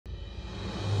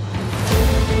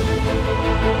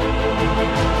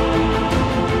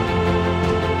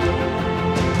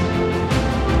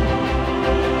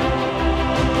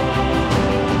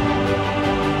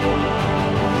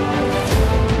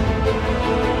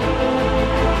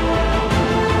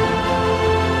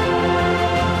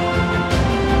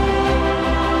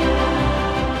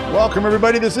Welcome,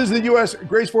 everybody. This is the U.S.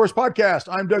 Grace Force Podcast.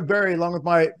 I'm Doug Barry, along with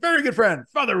my very good friend,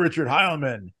 Father Richard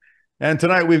Heilman. And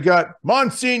tonight we've got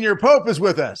Monsignor Pope is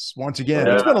with us once again.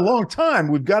 It's been a long time.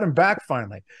 We've got him back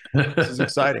finally. This is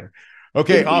exciting.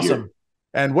 Okay, awesome.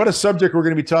 And what a subject we're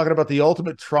going to be talking about, the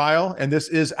ultimate trial. And this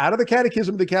is out of the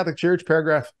Catechism of the Catholic Church,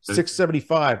 paragraph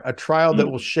 675, a trial that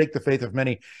will shake the faith of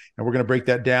many. And we're going to break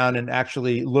that down and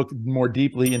actually look more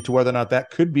deeply into whether or not that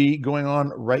could be going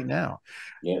on right now.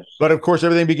 Yes. But of course,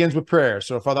 everything begins with prayer.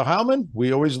 So Father Heilman,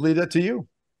 we always leave that to you.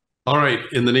 All right.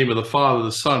 In the name of the Father,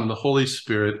 the Son, and the Holy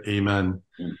Spirit. Amen.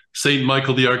 Saint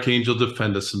Michael the Archangel,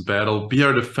 defend us in battle. Be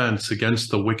our defense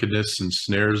against the wickedness and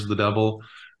snares of the devil.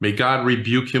 May God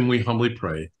rebuke him, we humbly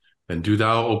pray. And do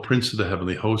thou, O Prince of the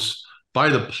heavenly hosts, by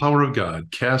the power of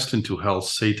God, cast into hell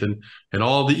Satan and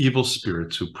all the evil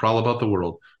spirits who prowl about the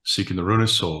world, seeking the ruin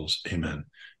of souls. Amen.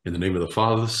 In the name of the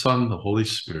Father, the Son, and the Holy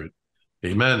Spirit.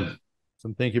 Amen.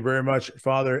 So thank you very much,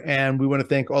 Father. And we want to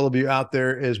thank all of you out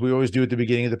there, as we always do at the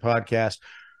beginning of the podcast.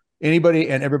 Anybody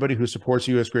and everybody who supports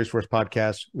the U.S. Grace Force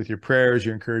Podcast with your prayers,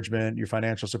 your encouragement, your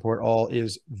financial support, all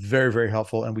is very, very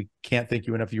helpful. And we can't thank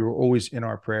you enough. You are always in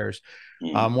our prayers.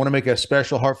 I want to make a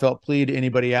special heartfelt plea to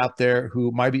anybody out there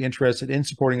who might be interested in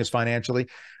supporting us financially.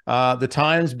 The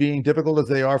times being difficult as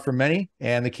they are for many,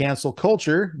 and the cancel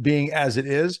culture being as it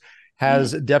is,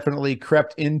 has definitely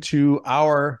crept into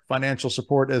our financial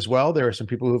support as well. There are some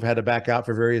people who've had to back out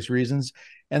for various reasons.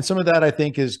 And some of that, I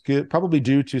think, is probably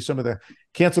due to some of the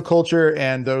cancel culture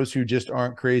and those who just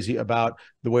aren't crazy about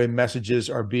the way messages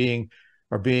are being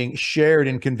shared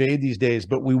and conveyed these days.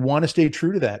 But we want to stay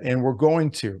true to that, and we're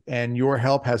going to. And your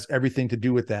help has everything to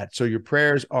do with that. So your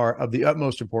prayers are of the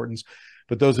utmost importance.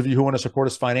 But those of you who want to support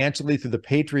us financially through the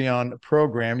Patreon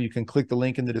program, you can click the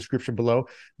link in the description below.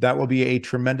 That will be a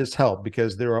tremendous help,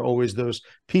 because there are always those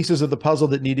pieces of the puzzle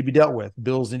that need to be dealt with.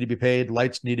 Bills need to be paid,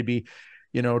 lights need to be,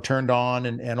 turned on,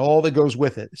 and all that goes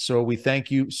with it. So we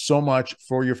thank you so much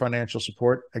for your financial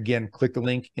support. Again, click the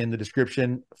link in the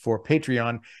description for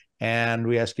Patreon, and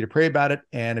we ask you to pray about it.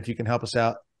 And if you can help us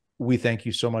out, we thank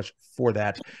you so much for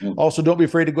that. Also, don't be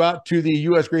afraid to go out to the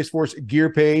U.S. Grace Force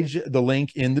gear page. The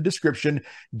link in the description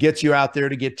gets you out there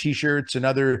to get T-shirts and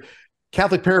other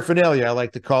Catholic paraphernalia, I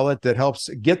like to call it, that helps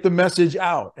get the message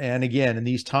out. And again, in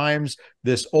these times,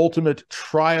 this ultimate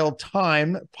trial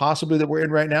time, possibly that we're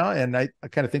in right now, and I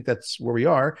kind of think that's where we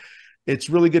are, it's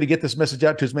really good to get this message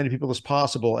out to as many people as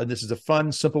possible. And this is a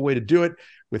fun, simple way to do it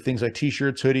with things like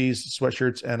T-shirts, hoodies,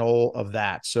 sweatshirts, and all of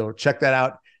that. So check that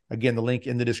out. Again, the link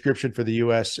in the description for the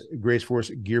U.S. Grace Force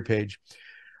gear page.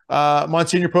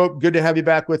 Monsignor Pope, good to have you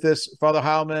back with us. Father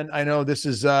Heilman, I know this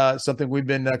is something we've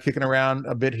been kicking around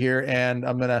a bit here, and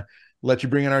I'm going to let you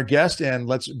bring in our guest, and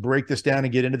let's break this down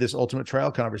and get into this ultimate trial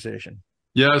conversation.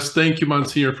 Yes, thank you,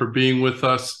 Monsignor, for being with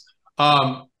us.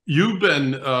 You've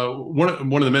been one of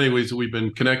the many ways that we've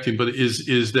been connecting, but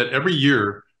is that every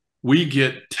year we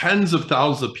get tens of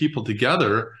thousands of people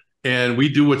together, and we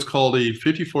do what's called a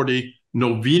 54-day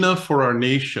novena for our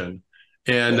nation.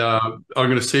 And I'm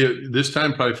going to say it this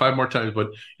time, probably 5 more times, but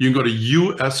you can go to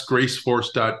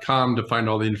usgraceforce.com to find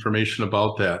all the information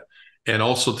about that, and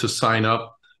also to sign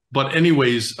up. But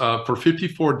anyways, for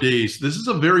 54 days, this is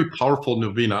a very powerful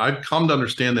novena. I've come to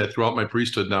understand that throughout my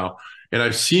priesthood now, and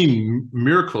I've seen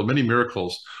many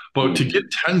miracles. But to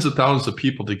get tens of thousands of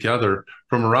people together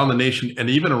from around the nation and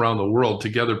even around the world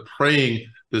together praying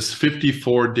this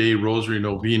 54-day Rosary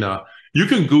novena, you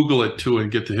can Google it too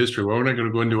and get the history. We're not going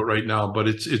to go into it right now, but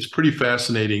it's pretty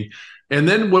fascinating. And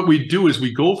then what we do is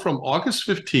we go from August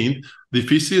 15th, the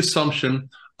Feast of the Assumption,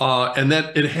 and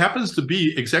that it happens to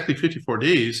be exactly 54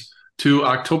 days, to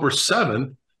October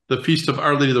 7th, the Feast of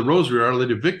Our Lady of the Rosary, Our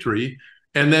Lady of Victory.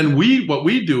 And then what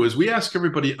we do is we ask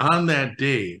everybody on that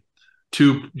day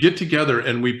to get together,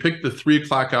 and we pick the 3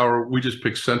 o'clock hour. We just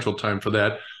pick Central Time for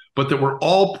that, but that we're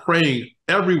all praying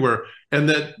everywhere, and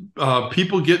that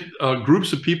people get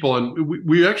groups of people, and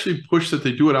we actually push that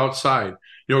they do it outside,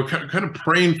 kind of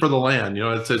praying for the land.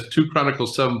 It says 2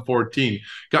 Chronicles 7:14,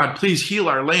 God, please heal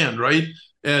our land, right?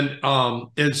 And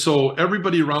so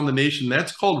everybody around the nation,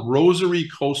 that's called Rosary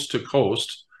Coast to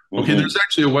Coast. Okay, there's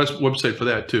actually a website for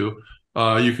that too.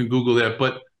 You can Google that.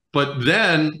 But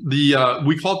then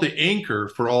we call it the anchor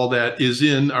for all that is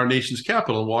in our nation's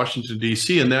capital, Washington,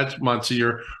 D.C., and that's,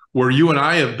 Monsignor, where you and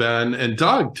I have been, and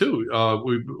Doug too.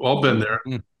 We've all been there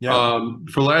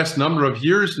for the last number of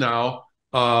years now.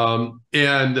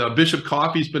 And Bishop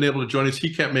Coffey's been able to join us.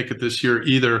 He can't make it this year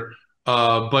either.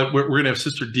 But we're going to have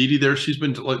Sister Dee Dee there. She's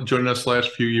been joining us the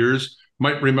last few years.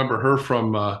 Might remember her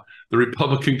from the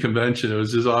Republican convention. It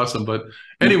was just awesome. But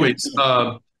anyways,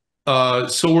 so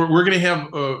we're going to have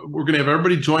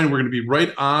everybody join. We're going to be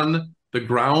right on the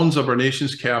grounds of our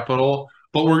nation's capital,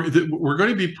 but we're going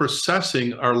to be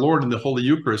processing our Lord in the Holy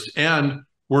Eucharist, and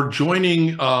we're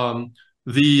joining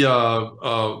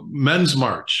the Men's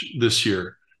March this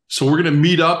year. So we're going to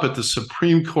meet up at the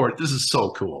Supreme Court. This is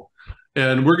so cool,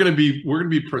 and we're going to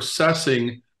be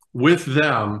processing with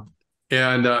them.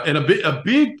 And a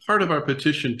big part of our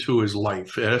petition too is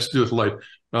life. It has to do with life.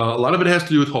 A lot of it has to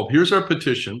do with hope. Here's our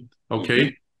petition.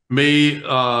 Okay, may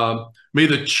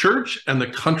the church and the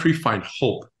country find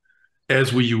hope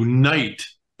as we unite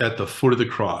at the foot of the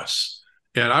cross.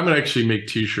 And I'm going to actually make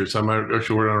T-shirts. I'm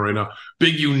actually working on it right now.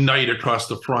 Big unite across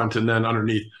the front, and then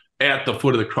underneath at the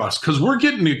foot of the cross. Because we're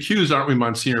getting accused, aren't we,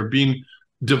 Monsignor, of being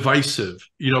divisive?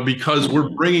 Because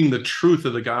we're bringing the truth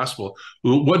of the gospel.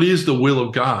 What is the will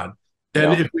of God?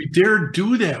 And if we dare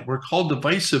do that, we're called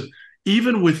divisive,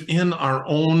 even within our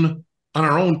own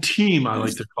team, I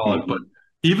like to call it, but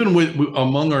even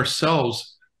among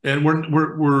ourselves. And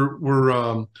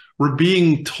we're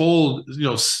being told,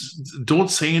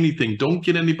 don't say anything, don't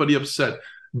get anybody upset,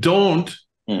 don't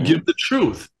give the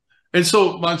truth. And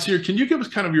so, Monsignor, can you give us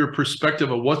kind of your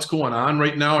perspective of what's going on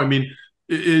right now? I mean,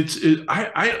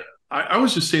 I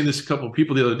was just saying this to a couple of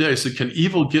people the other day. I said, can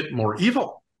evil get more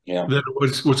evil? Yeah, that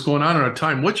what's going on in our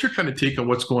time. What's your kind of take on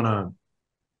what's going on?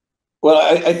 Well,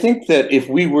 I think that if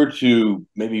we were to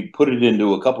maybe put it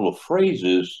into a couple of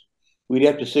phrases, we'd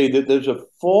have to say that there's a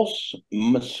false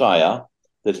Messiah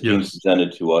that's being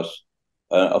presented to us,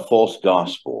 a false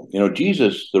gospel.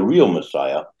 Jesus, the real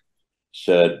Messiah,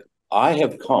 said, I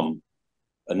have come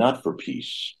not for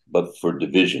peace, but for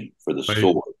division, for the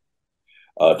sword,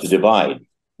 to divide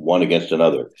one against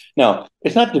another. Now,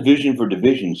 it's not division for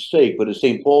division's sake, but as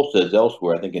St. Paul says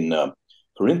elsewhere, I think in 2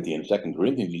 Corinthians,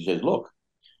 he says, look,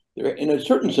 there, in a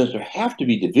certain sense, there have to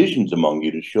be divisions among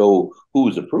you to show who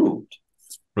is approved.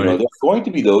 There are going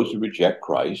to be those who reject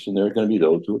Christ, and there are going to be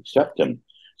those who accept him.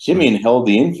 Simeon held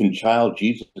the infant child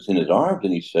Jesus in his arms,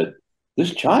 and he said,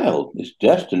 this child is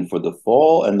destined for the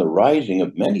fall and the rising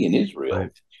of many in Israel,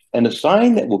 and a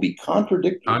sign that will be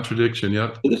contradictory. Contradiction,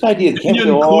 yeah. So this idea can't be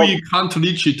all...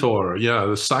 contradicitor,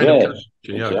 the sign of contradiction.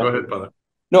 Yeah, exactly. Go ahead, Father.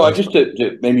 No, just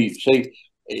to maybe say,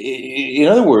 in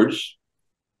other words,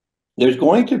 there's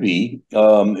going to be,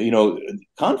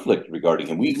 conflict regarding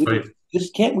him.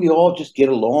 Can't we all just get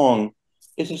along?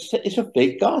 It's a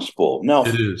fake gospel. Now,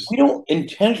 we don't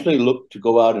intentionally look to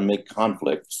go out and make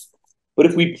conflicts, but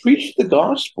if we preach the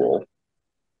gospel,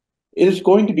 it is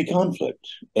going to be conflict,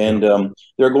 and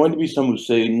there are going to be some who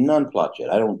say non placet.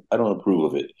 I don't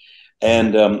approve of it,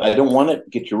 and I don't want to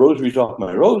get your rosaries off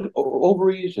my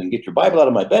ovaries and get your Bible out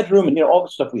of my bedroom, and all the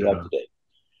stuff we have today.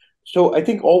 So I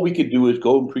think all we could do is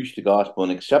go and preach the gospel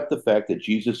and accept the fact that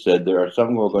Jesus said there are some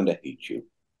who are going to hate you.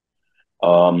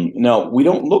 Now, we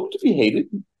don't look to be hated,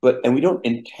 and we don't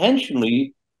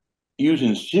intentionally use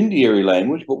incendiary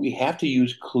language, but we have to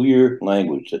use clear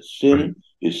language that sin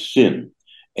is sin.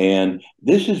 And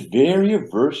this is very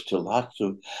averse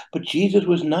to but Jesus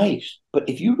was nice. But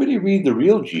if you really read the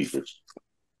real Jesus,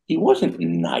 he wasn't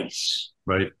nice.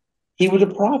 Right. He was a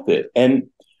prophet. And,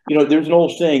 there's an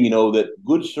old saying, that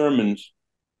good sermons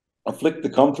afflict the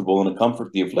comfortable and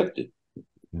comfort the afflicted.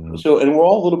 So, and we're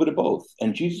all a little bit of both.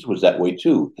 And Jesus was that way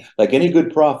too. Like any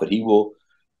good prophet, he will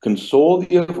console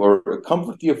or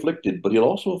comfort the afflicted, but he'll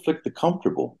also afflict the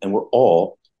comfortable. And we're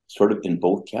all sort of in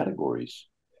both categories.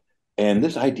 And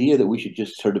this idea that we should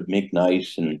just sort of make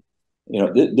nice and,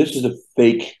 this is a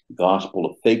fake gospel,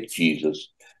 a fake Jesus.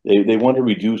 They want to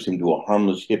reduce him to a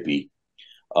harmless hippie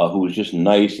who was just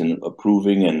nice and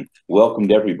approving and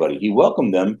welcomed everybody. He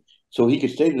welcomed them so he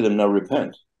could say to them, now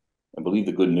repent and believe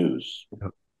the good news.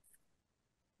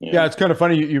 Yeah, it's kind of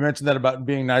funny you mentioned that about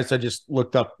being nice. I just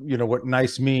looked up, what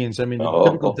nice means. I mean, the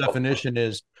typical definition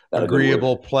is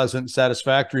agreeable, pleasant,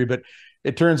 satisfactory, but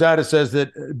it turns out it says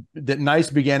that nice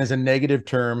began as a negative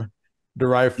term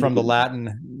derived from the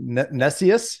Latin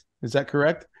necius. Is that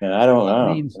correct? Yeah, I don't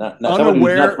know. It means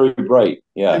unaware. Not very bright.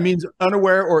 Yeah. It means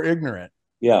unaware or ignorant.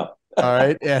 Yeah. All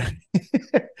right. And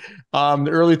the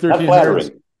early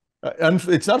 1300s.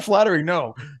 It's not flattering,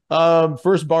 no.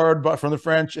 First borrowed from the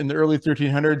French in the early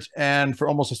 1300s, and for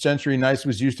almost a century, nice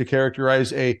was used to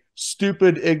characterize a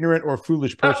stupid, ignorant, or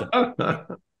foolish person.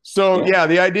 So yeah,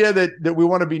 the idea that we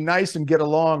want to be nice and get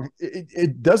along,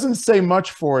 it doesn't say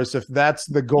much for us if that's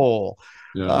the goal.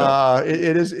 Yeah.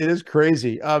 It is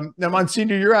crazy. Now,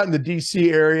 Monsignor, you're out in the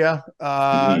DC area.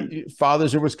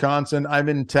 Father's in Wisconsin. I'm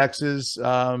in Texas.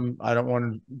 I don't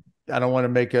want to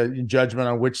make a judgment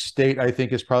on which state I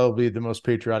think is probably the most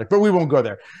patriotic, but we won't go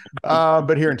there.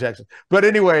 But here in Texas. But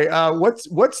anyway, what's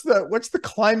the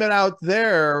climate out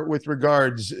there with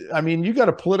regards? I mean, you got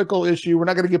a political issue. We're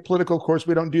not going to get political, of course.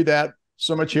 We don't do that.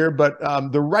 so much here, but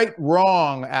the right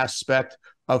wrong aspect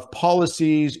of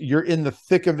policies, you're in the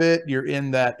thick of it. You're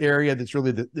in that area that's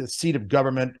really the seat of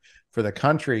government for the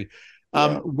country.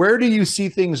 Where do you see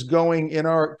things going in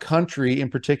our country in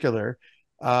particular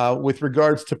with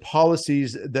regards to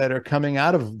policies that are coming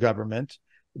out of government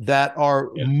that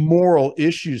are moral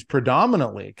issues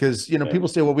predominantly? Because, you know, people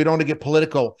say, well, we don't want to get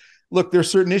political. Look,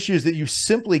 there's certain issues that you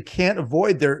simply can't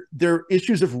avoid. They're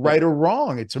issues of right or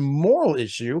wrong. It's a moral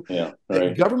issue.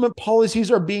 That government policies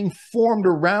are being formed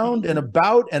around and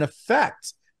about and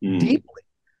affect deeply.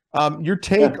 Your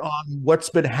take on what's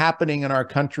been happening in our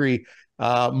country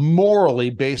morally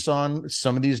based on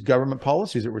some of these government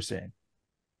policies that we're seeing?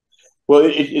 Well,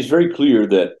 it's very clear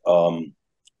that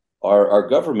our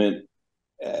government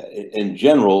in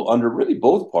general, under really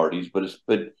both parties, but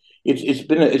it's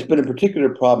been a particular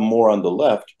problem more on the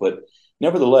left, but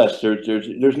nevertheless,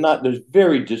 there's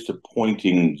very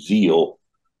disappointing zeal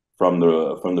from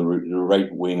the right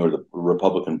wing or the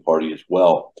Republican Party as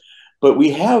well. But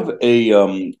we have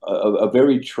a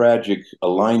very tragic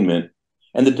alignment,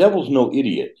 and the devil's no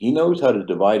idiot. He knows how to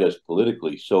divide us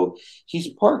politically. So he's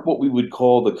parked what we would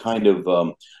call the kind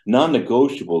of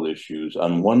non-negotiable issues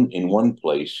in one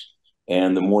place,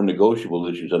 and the more negotiable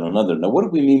issues on another. Now, what do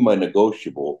we mean by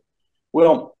negotiable?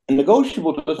 Well,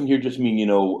 negotiable doesn't here just mean,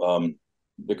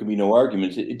 there can be no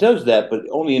arguments. It does that, but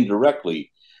only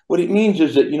indirectly. What it means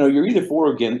is that, you're either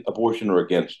for abortion or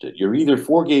against it. You're either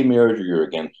for gay marriage or you're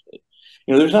against it.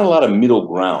 There's not a lot of middle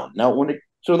ground. Now,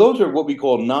 so those are what we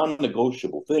call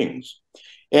non-negotiable things.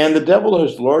 And the devil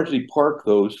has largely parked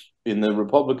those in the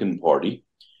Republican Party.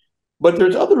 But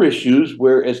there's other issues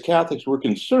where, as Catholics, we're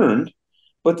concerned,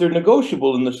 but they're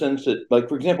negotiable in the sense that, like,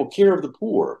 for example, care of the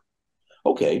poor.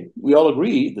 Okay, we all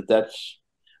agree that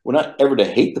we're not ever to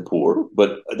hate the poor,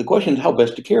 but the question is how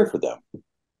best to care for them.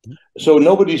 So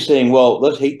nobody's saying, well,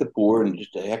 let's hate the poor and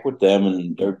just to heck with them.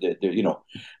 And they're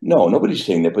no, nobody's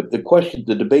saying that. But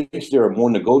the debates there are more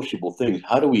negotiable things.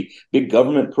 How do we, big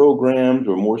government programs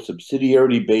or more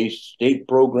subsidiarity-based state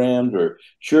programs or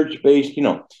church-based,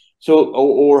 So,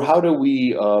 or how do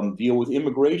we deal with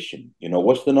immigration?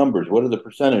 What's the numbers? What are the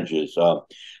percentages?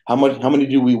 How many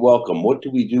do we welcome? What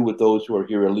do we do with those who are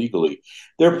here illegally?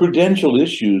 There are prudential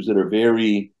issues that are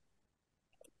very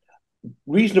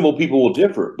reasonable. People will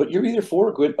differ, but you're either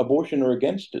for abortion or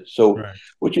against it. So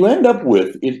what you end up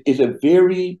with is a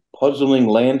very puzzling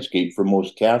landscape for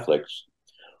most Catholics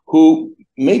who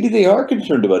maybe they are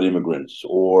concerned about immigrants,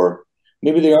 or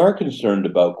maybe they are concerned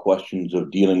about questions of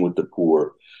dealing with the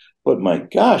poor. But my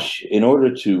gosh, in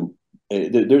order to,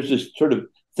 there's this sort of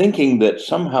thinking that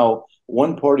somehow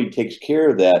one party takes care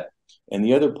of that and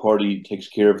the other party takes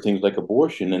care of things like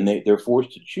abortion, and they're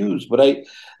forced to choose. But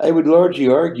I would largely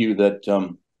argue that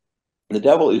the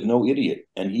devil is no idiot,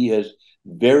 and he has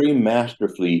very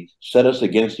masterfully set us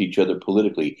against each other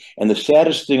politically. And the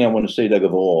saddest thing I want to say, Doug,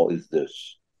 of all is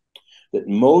this, that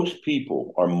most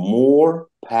people are more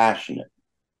passionate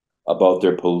about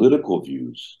their political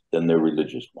views than their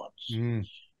religious ones.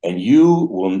 And you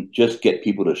will just get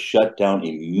people to shut down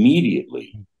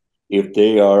immediately if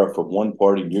they are from one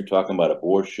party and you're talking about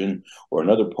abortion, or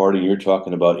another party and you're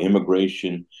talking about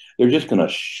immigration. They're just going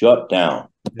to shut down.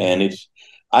 And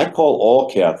I call all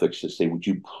Catholics to say, would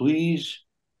you please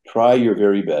try your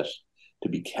very best to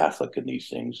be Catholic in these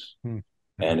things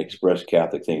and express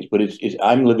Catholic things. But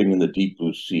I'm living in the deep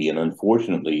blue sea, and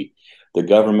unfortunately, the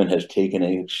government has taken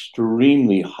an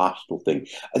extremely hostile thing.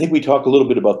 I think we talk a little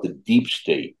bit about the deep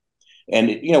state. And,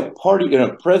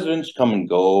 presidents come and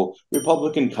go,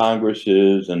 Republican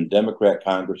Congresses and Democrat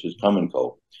Congresses come and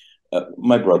go.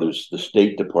 My brothers, the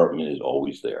State Department is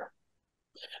always there.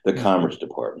 The Commerce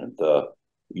Department,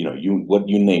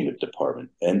 you name it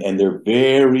department. And they're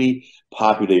very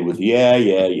populated with,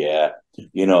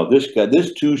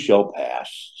 this too shall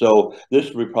pass. So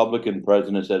this Republican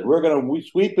president says, we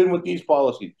sweep in with these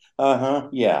policies.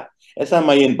 Yeah. It's on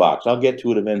my inbox. I'll get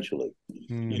to it eventually.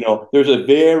 There's a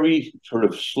very sort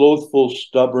of slothful,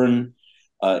 stubborn,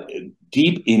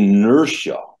 deep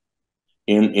inertia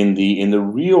in the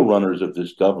real runners of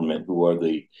this government, who are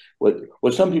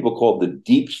what some people call the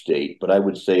deep state, but I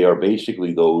would say are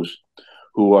basically those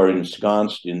who are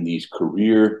ensconced in these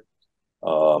career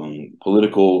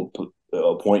political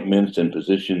appointments and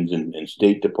positions in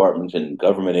state departments and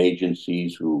government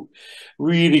agencies, who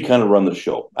really kind of run the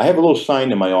show. I have a little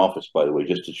sign in my office, by the way,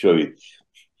 just to show you.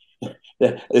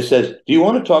 It says, do you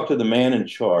want to talk to the man in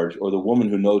charge or the woman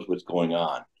who knows what's going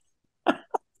on?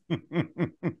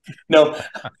 No,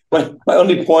 my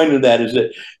only point in that is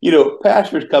that,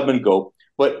 pastors come and go,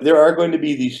 But there are going to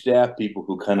be these staff people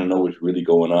who kind of know what's really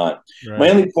going on. Right. My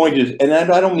only point is, and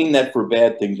I don't mean that for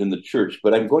bad things in the church,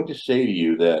 but I'm going to say to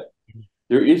you that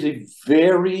there is a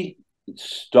very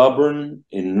stubborn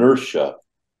inertia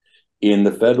in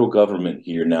the federal government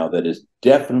here now that is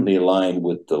definitely aligned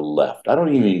with the left. I don't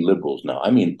even mean liberals now. I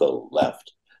mean the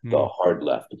left, the hard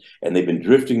left. And they've been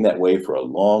drifting that way for a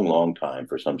long, long time,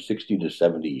 for some 60 to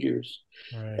 70 years.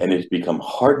 Right. And it's become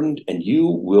hardened, and you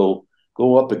will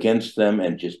go up against them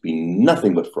and just be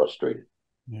nothing but frustrated.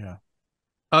 Yeah.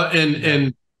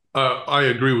 I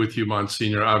agree with you,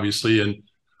 Monsignor, obviously.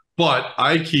 But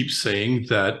I keep saying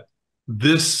that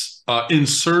this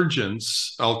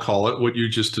insurgence, I'll call it what you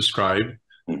just described,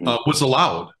 was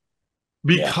allowed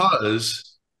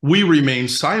because we remain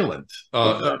silent.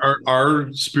 Our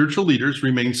spiritual leaders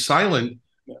remain silent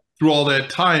through all that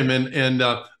time. And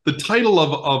the title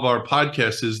of our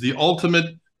podcast is The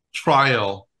Ultimate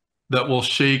Trial That Will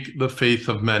Shake the Faith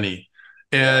of Many.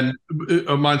 And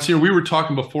Monsignor, we were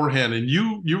talking beforehand, and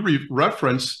you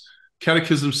referenced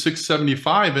Catechism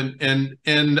 675,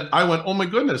 and I went, oh my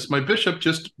goodness, my bishop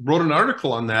just wrote an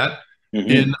article on that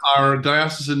in our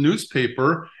diocesan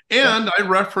newspaper, and I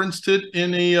referenced it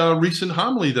in a recent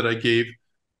homily that I gave.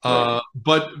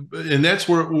 And that's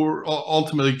where it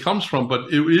ultimately comes from,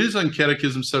 but it is on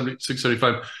Catechism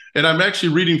 675. And I'm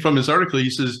actually reading from his article. He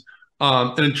says,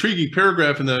 an intriguing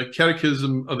paragraph in the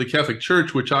Catechism of the Catholic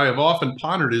Church, which I have often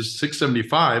pondered, is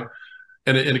 675.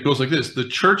 And it goes like this: the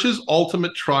church's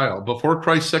ultimate trial before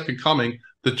Christ's second coming,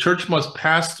 the church must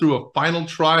pass through a final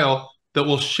trial that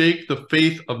will shake the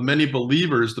faith of many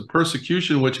believers. The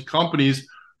persecution which accompanies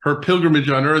her pilgrimage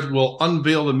on earth will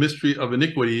unveil the mystery of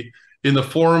iniquity in the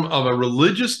form of a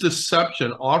religious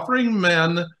deception, offering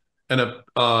men an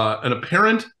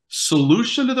apparent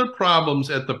solution to their problems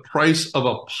at the price of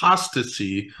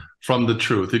apostasy from the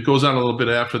truth. It goes on a little bit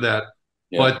after that.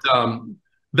 But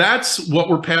that's what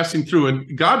we're passing through.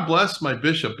 And God bless my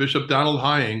bishop, Bishop Donald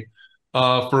Hying,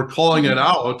 for calling it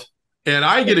out. And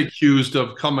I get accused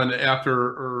of coming after,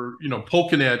 or,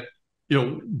 poking at,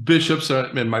 bishops.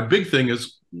 And my big thing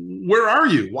is, where are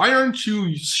you? Why aren't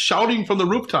you shouting from the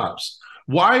rooftops?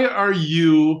 Why are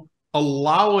you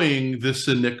allowing this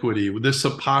iniquity, this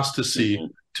apostasy,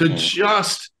 to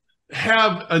just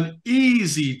have an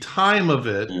easy time of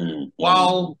it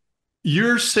while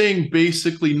you're saying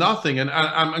basically nothing? And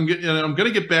I'm going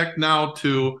to get back now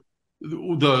to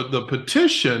the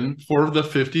petition for the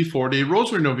 54-day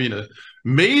Rosary Novena.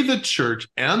 May the church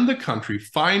and the country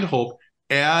find hope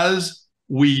as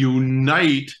we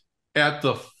unite at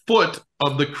the foot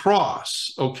of the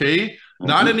cross, okay?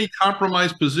 Not any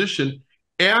compromised position,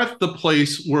 at the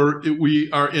place where we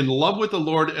are in love with the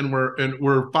Lord and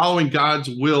we're following God's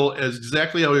will as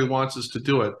exactly how he wants us to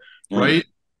do it, right?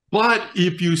 But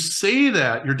if you say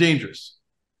that, you're dangerous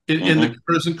in the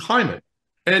present climate,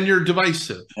 and you're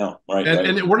divisive.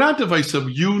 And we're not divisive.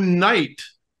 Unite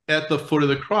at the foot of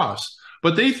the cross.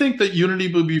 But they think that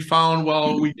unity will be found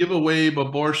while we give away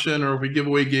abortion, or we give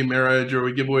away gay marriage, or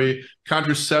we give away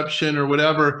contraception or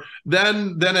whatever.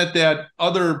 Then at that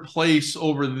other place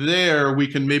over there, we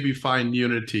can maybe find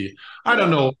unity. I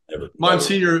don't know,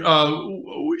 Monsignor.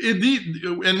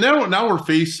 And now we're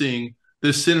facing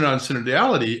this synod on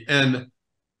synodality, and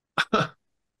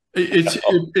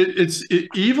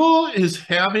evil is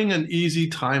having an easy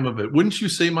time of it. Wouldn't you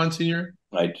say, Monsignor?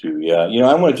 I do, yeah.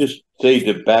 I want to just say,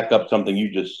 to back up something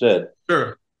you just said.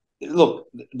 Sure. Look,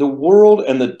 the world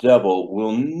and the devil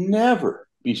will never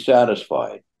be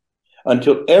satisfied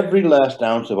until every last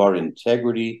ounce of our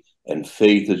integrity and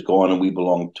faith is gone and we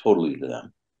belong totally to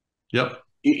them. Yep.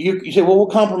 You say, well, we'll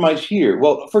compromise here.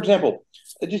 Well, for example,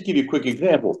 I'll just give you a quick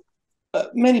example.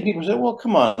 Many people say, well,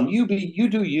 come on, you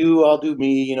do you, I'll do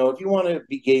me. If you want to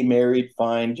be gay married,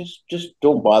 fine. Just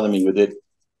don't bother me with it.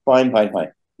 Fine.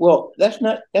 Well, that's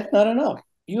not enough.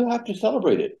 You have to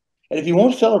celebrate it. And if you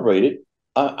won't celebrate it,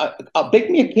 I'll bake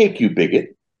me a cake, you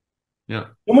bigot. Yeah.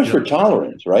 So much for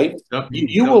tolerance, right? Yep.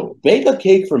 You will bake a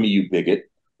cake for me, you bigot,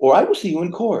 or I will see you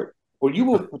in court, or you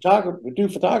will do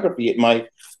photography at my,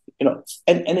 and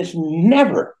it's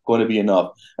never going to be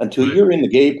enough until you're in the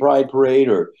gay pride parade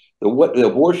or the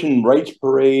abortion rights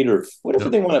parade or whatever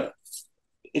they want to.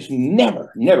 It's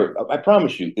never. I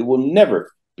promise you, it will never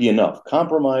be enough.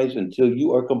 Compromise until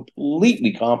you are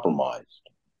completely compromised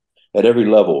at every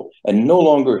level and no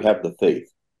longer have the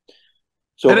faith.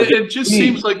 So it just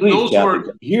seems like those who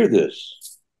are, hear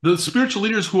this. The spiritual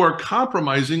leaders who are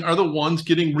compromising are the ones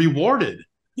getting rewarded.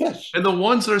 Yes. And the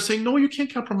ones that are saying, no, you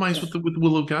can't compromise with the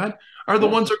will of God, are the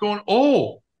ones that are going,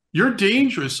 oh, You're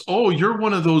dangerous. Oh, you're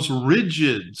one of those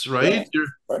rigids, right? Yeah, You're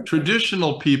right.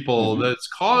 traditional people that's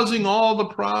causing all the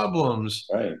problems.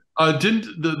 Right.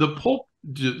 Didn't the Pope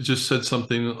just said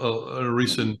something a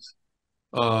recent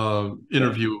Yeah.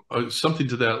 interview, something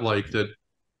to that like that,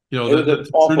 you know, It was the an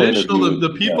awful traditional, interview.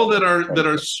 the people Yeah. that Right.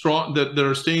 are strong, that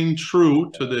are staying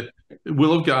true to the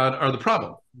will of God are the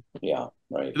problem. Yeah.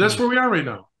 Right. That's where we are right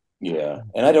now. Yeah.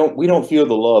 And we don't feel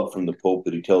the love from the Pope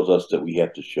that he tells us that we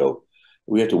have to show.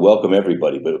 We have to welcome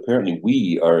everybody, but apparently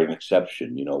we are an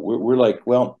exception. We're like,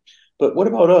 well, but what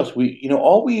about us?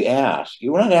 All we ask,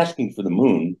 we're not asking for the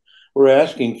moon. We're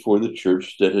asking for the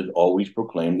church that had always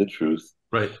proclaimed the truth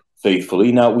Right.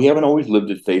 faithfully. Now, we haven't always lived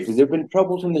it faithfully. There have been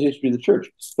troubles in the history of the church.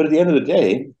 But at the end of the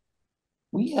day,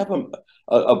 we have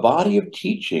a body of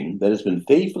teaching that has been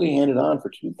faithfully handed on for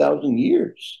 2,000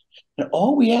 years. And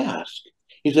all we ask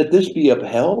is that this be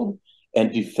upheld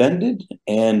and defended,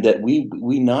 and that we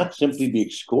not simply be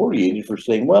excoriated for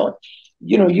saying, well,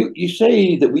 you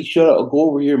say that we should go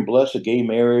over here and bless a gay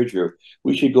marriage, or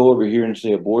we should go over here and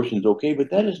say abortion's okay, but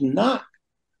that is not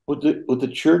what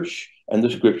the church and the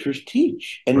scriptures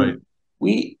teach. And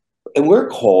Right. we're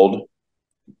called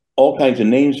all kinds of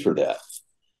names for that.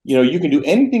 You can do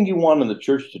anything you want in the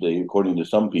church today, according to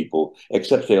some people,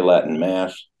 except say a Latin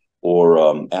mass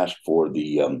or ask for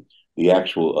the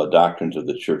actual doctrines of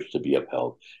the church to be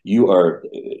upheld. You are,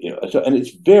 and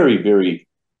it's very, very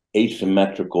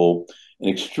asymmetrical and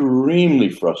extremely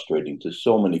frustrating to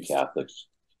so many Catholics,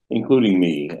 including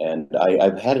me. And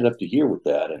I've had it up to here with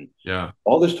that. And Yeah.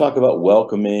 all this talk about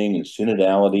welcoming and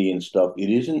synodality and stuff,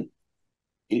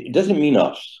 it doesn't mean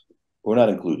us. We're not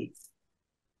included.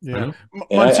 Yeah.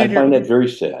 And I find that very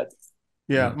sad.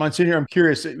 Yeah, Monsignor, I'm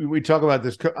curious. We talk about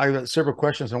this. I got several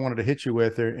questions I wanted to hit you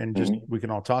with, and just we can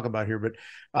all talk about here. But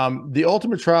the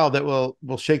ultimate trial that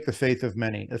will shake the faith of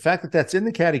many. The fact that that's in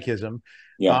the Catechism,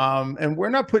 and we're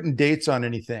not putting dates on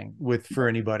anything for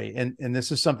anybody, and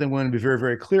this is something we want to be very,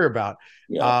 very clear about.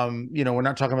 Yeah. We're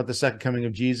not talking about the second coming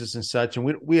of Jesus and such,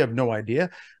 and we have no idea.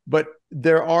 But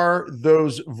there are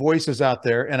those voices out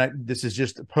there, and this is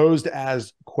just posed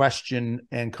as question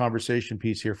and conversation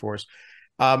piece here for us.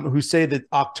 Who say that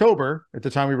October, at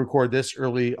the time we record this,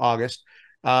 early August,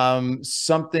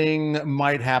 something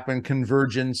might happen,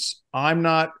 convergence. I'm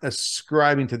not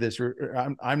ascribing to this,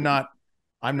 or I'm not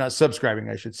subscribing,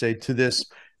 I should say, to this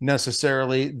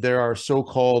necessarily. There are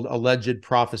so-called alleged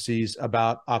prophecies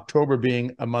about October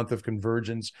being a month of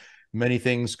convergence. Many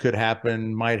things could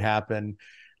happen, might happen.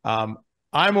 I'm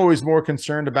always more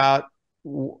concerned about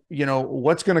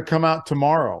what's going to come out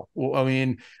tomorrow. I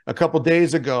mean, a couple of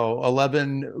days ago,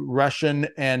 11 Russian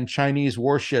and Chinese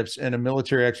warships in a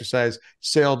military exercise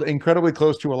sailed incredibly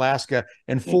close to Alaska,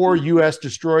 and 4 U.S.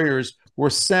 destroyers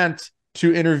were sent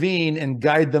to intervene and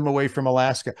guide them away from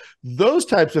Alaska. Those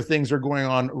types of things are going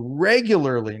on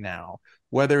regularly now,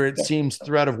 whether it seems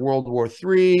threat of World War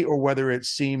III, or whether it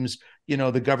seems,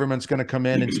 the government's going to come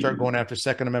in and start going after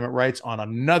Second Amendment rights on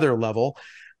another level.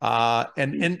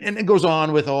 And it goes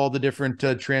on with all the different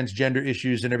transgender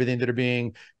issues and everything that are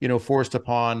being, forced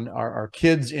upon our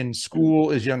kids in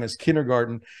school as young as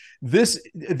kindergarten.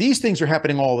 These things are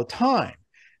happening all the time.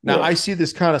 Now, I see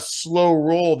this kind of slow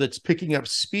roll that's picking up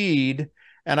speed.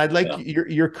 And I'd like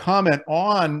your comment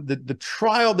on the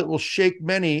trial that will shake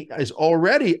many is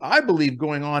already, I believe,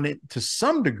 going on to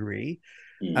some degree.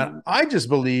 And I just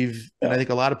believe, and I think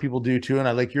a lot of people do too, and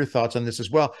I'd like your thoughts on this as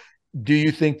well. Do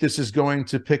you think this is going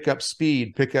to pick up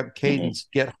speed, pick up cadence,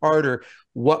 get harder?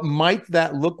 What might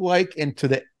that look like? And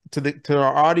to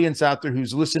our audience out there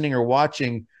who's listening or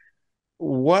watching,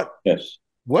 what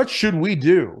should we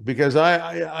do? Because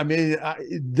I mean,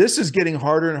 this is getting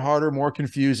harder and harder, more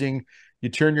confusing. You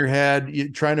turn your head, you're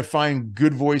trying to find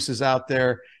good voices out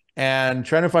there, and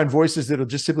trying to find voices that'll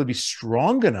just simply be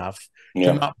strong enough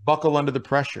to not buckle under the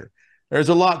pressure. There's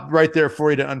a lot right there for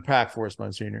you to unpack for us,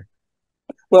 Monsignor.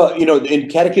 Well, in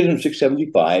Catechism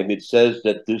 675, it says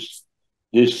that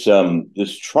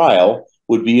this trial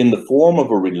would be in the form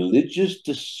of a religious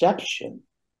deception.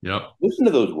 Yep. Listen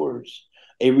to those words.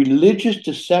 A religious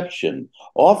deception,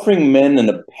 offering men an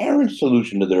apparent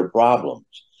solution to their problems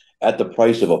at the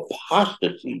price of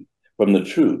apostasy from the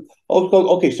truth.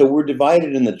 Okay, so we're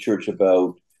divided in the church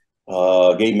about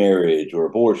gay marriage or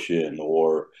abortion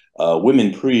or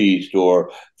women priests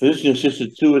or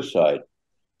physician-assisted suicide.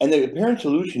 And the apparent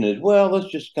solution is, well,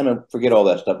 let's just kind of forget all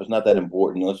that stuff. It's not that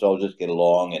important. Let's all just get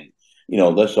along and,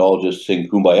 let's all just sing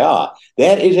Kumbaya.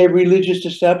 That is a religious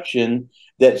deception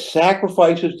that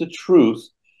sacrifices the truth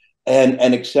and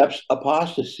accepts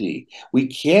apostasy. We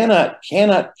cannot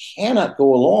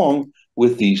go along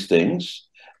with these things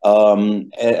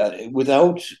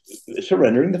without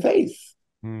surrendering the faith.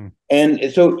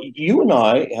 And so you and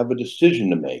I have a decision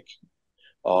to make.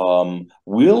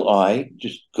 Will I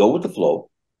just go with the flow?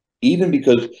 Even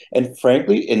because, and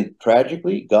frankly and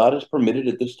tragically, God has permitted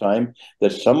at this time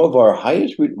that some of our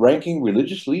highest ranking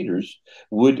religious leaders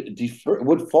would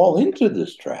fall into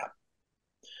this trap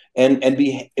and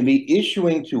be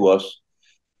issuing to us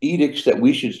edicts that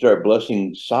we should start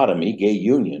blessing sodomy, gay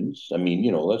unions. I mean,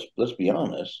 let's be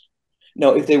honest.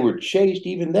 Now, if they were chaste,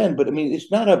 even then, but I mean,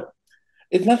 it's not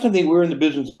something we're in the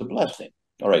business of blessing.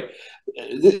 All right,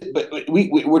 but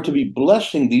we're to be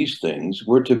blessing these things.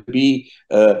 We're to be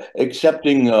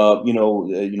accepting,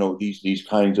 these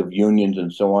kinds of unions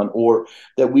and so on, or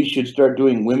that we should start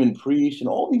doing women priests and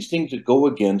all these things that go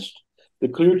against the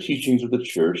clear teachings of the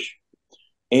church.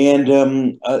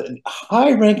 And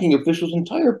high-ranking officials,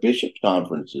 entire bishops'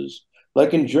 conferences,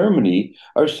 like in Germany,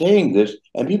 are saying this,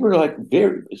 and people are like,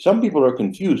 some people are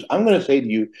confused. I'm going to say to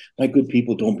you, my good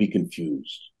people, don't be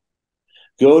confused.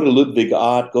 Go to Ludwig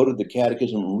Ott, go to the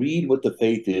Catechism, read what the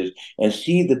faith is, and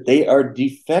see that they are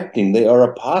defecting, they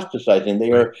are apostatizing,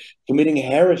 they are committing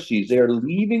heresies, they are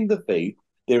leaving the faith,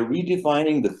 they're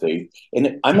redefining the faith.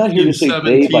 And I'm not here to say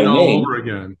they by all name. Over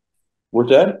again. What's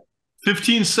that?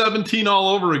 1517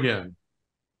 all over again.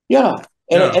 Yeah.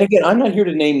 And again, I'm not here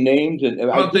to name names.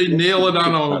 But they nail it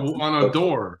on a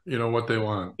door, what they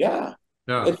want. Yeah.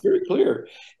 It's very clear.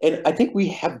 And I think we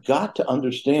have got to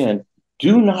understand,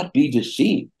 do not be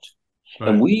deceived. Right.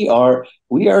 And we are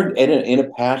in a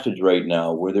passage right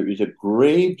now where there is a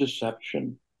grave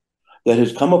deception that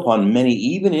has come upon many,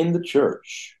 even in the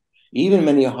church, even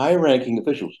many high-ranking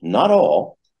officials, not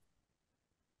all.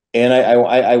 And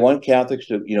I want Catholics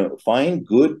to, find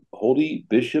good, holy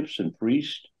bishops and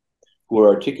priests who are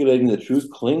articulating the truth,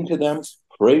 cling to them,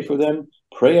 pray for them,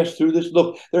 pray us through this.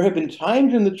 Look, there have been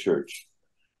times in the church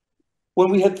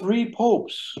when we had 3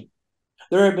 popes.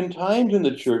 There have been times in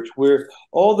the church where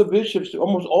almost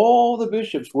all the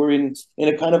bishops were in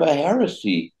a kind of a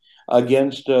heresy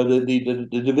against the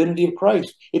divinity of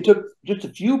Christ. It took just a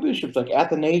few bishops like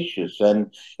Athanasius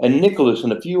and Nicholas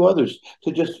and a few others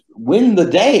to just win the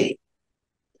day.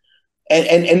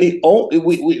 So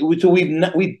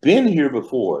we've been here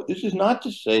before. This is not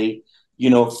to say,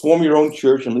 form your own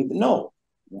church and leave. No,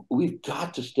 we've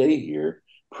got to stay here,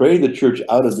 pray the church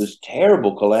out of this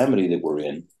terrible calamity that we're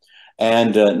in,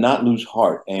 and not lose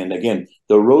heart. And again,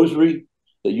 the rosary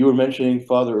that you were mentioning,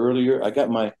 Father, earlier, I got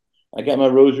my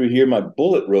rosary here, my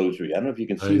bullet rosary. I don't know if you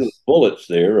can see the bullets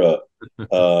there.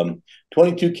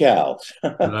 22 cals.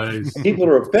 Nice. People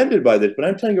are offended by this, but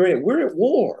I'm telling you right now, we're at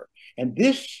war, and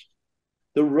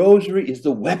the rosary is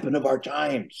the weapon of our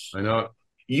times. I know.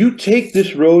 You take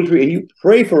this rosary and you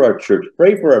pray for our church,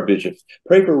 pray for our bishops,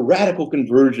 pray for radical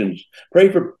conversions, pray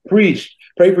for priests,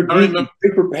 pray for deacons,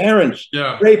 pray for parents.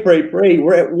 Yeah. Pray.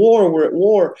 We're at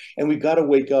war, and we've got to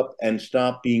wake up and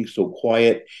stop being so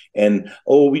quiet. And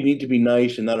we need to be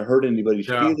nice and not hurt anybody's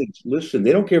feelings. Listen,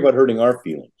 they don't care about hurting our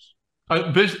feelings.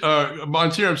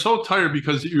 Monsignor, I'm so tired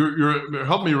because you're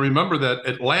helping me remember that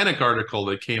Atlantic article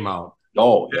that came out.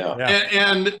 Oh, yeah.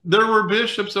 And there were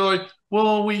bishops that were like,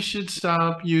 well, we should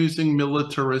stop using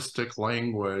militaristic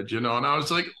language, and I was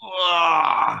like,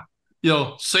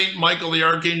 Saint Michael the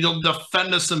Archangel,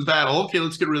 defend us in battle. Okay,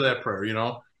 let's get rid of that prayer,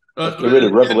 Let's get rid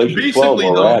of Revelation basically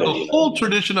 12 the whole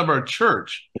tradition of our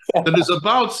church that is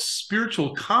about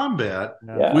spiritual combat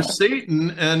with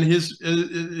Satan and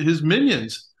his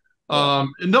minions.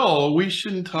 No, we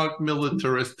shouldn't talk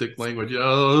militaristic language.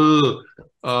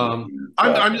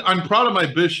 I'm proud of my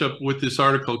bishop with this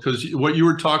article, because what you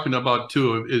were talking about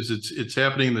too is it's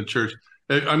happening in the church.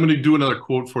 I'm going to do another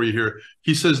quote for you here.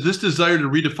 He says, this desire to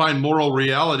redefine moral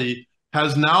reality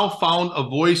has now found a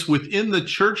voice within the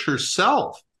church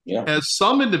herself, as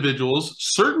some individuals,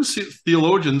 certain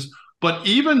theologians, but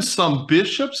even some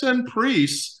bishops and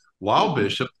priests,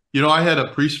 bishop. I had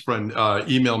a priest friend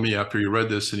email me after he read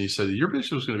this, and he said, your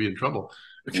bishop's going to be in trouble,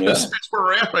 because that's where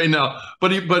we're at right now. But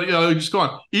just go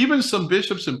on. Even some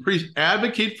bishops and priests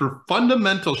advocate for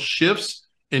fundamental shifts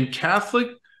in Catholic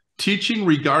teaching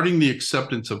regarding the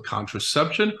acceptance of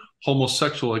contraception,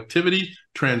 homosexual activity,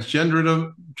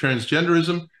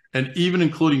 transgenderism, and even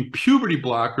including puberty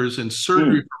blockers and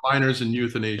surgery for minors and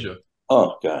euthanasia.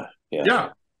 Oh, God. Yeah.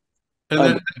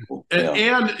 And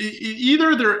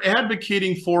either they're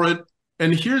advocating for it,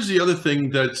 and here's the other thing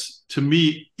that's, to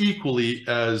me, equally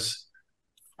as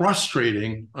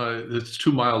frustrating. It's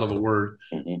too mild of a word,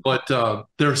 but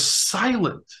they're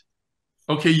silent.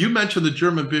 Okay, you mentioned the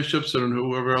German bishops and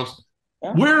whoever else.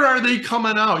 Yeah. Where are they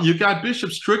coming out? You got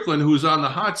Bishop Strickland, who's on the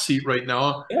hot seat right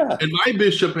now. Yeah. And my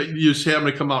bishop just happened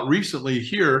to come out recently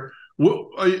here.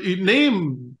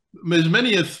 Name as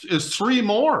many as three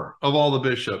more of all the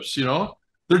bishops, you know.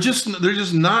 They're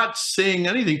just not saying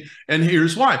anything. And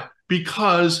here's why.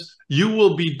 Because you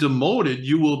will be demoted,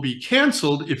 you will be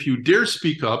canceled if you dare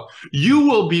speak up. You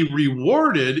will be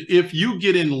rewarded if you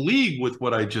get in league with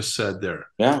what I just said there.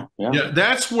 Yeah.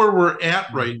 That's where we're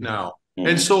at right now.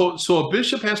 And so a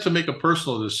bishop has to make a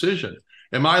personal decision.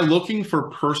 Am I looking for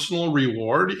personal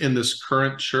reward in this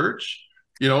current church?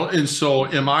 You know, and so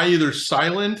am I either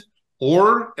silent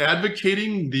or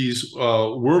advocating these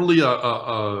worldly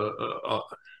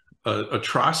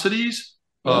atrocities?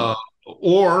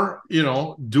 Or, you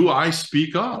know, do I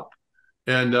speak up?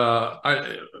 And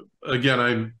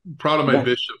I'm proud of my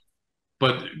bishop.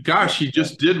 But gosh, he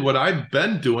just did what I've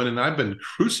been doing, and I've been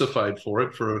crucified for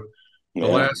it for the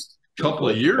last couple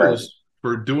of years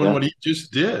for doing what he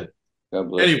just did.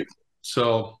 Anyway,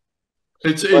 so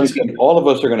it's all of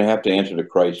us are going to have to answer to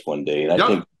Christ one day, and I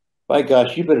think, by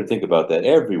gosh, you better think about that.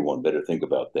 Everyone better think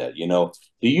about that. You know,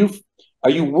 are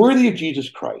you worthy of Jesus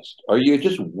Christ? Are you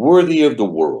just worthy of the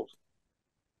world?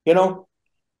 You know,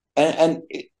 and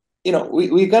you know,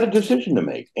 we've got a decision to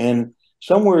make, and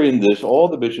somewhere in this, all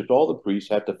the bishops, all the priests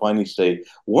have to finally say,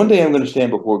 one day I'm going to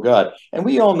stand before God. And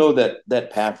we all know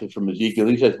that passage from Ezekiel.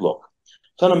 He says, look,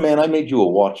 son of man, I made you a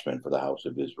watchman for the house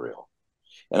of Israel.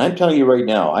 And I'm telling you right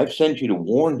now, I've sent you to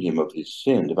warn him of his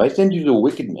sins. If I send you to a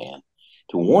wicked man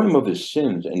to warn him of his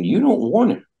sins and you don't warn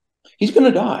him, he's going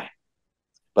to die.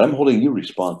 But I'm holding you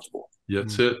responsible.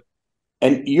 That's it.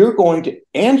 And you're going to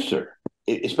answer,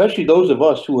 especially those of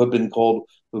us who have been called,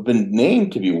 who've been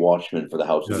named to be watchmen for the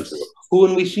house of Israel, who,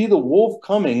 when we see the wolf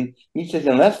coming, he says,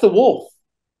 and that's the wolf.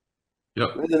 Yep.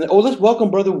 Oh, let's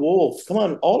welcome Brother Wolf. Come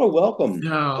on, all are welcome.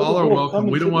 Yeah, all are welcome.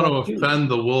 We don't want to offend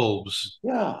the wolves.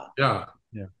 Yeah.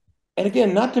 And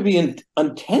again, not to be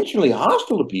intentionally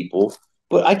hostile to people,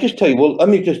 but I just tell you, let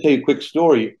me just tell you a quick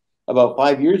story. About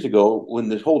 5 years ago, when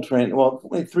this whole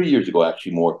 3 years ago,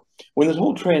 actually more, when this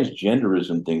whole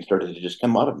transgenderism thing started to just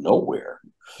come out of nowhere.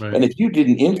 Right. And if you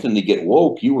didn't instantly get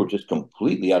woke, you were just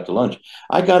completely out to lunch.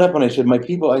 I got up and I said, my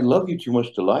people, I love you too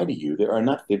much to lie to you. There are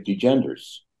not 50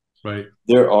 genders. Right.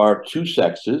 There are two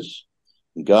sexes.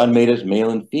 God made us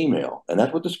male and female. And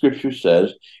that's what the scripture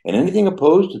says. And anything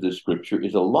opposed to this scripture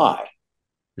is a lie.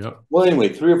 Yep. Well, anyway,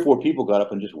 3 or 4 people got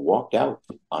up and just walked out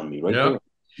on me right there.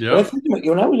 Yeah.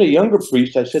 When I was a younger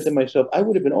priest, I said to myself, I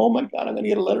would have been, oh my God, I'm going to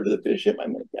get a letter to the bishop.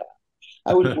 I'm going to,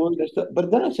 I was worried.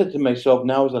 But then I said to myself,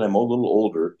 now that I'm a little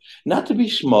older, not to be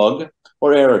smug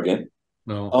or arrogant,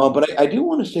 but I do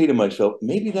want to say to myself,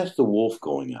 maybe that's the wolf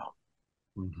going out.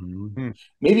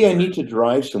 Maybe I need to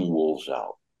drive some wolves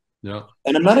out. Yeah.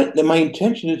 And my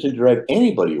intention isn't to drive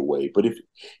anybody away, but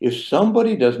if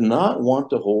somebody does not want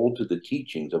to hold to the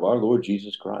teachings of our Lord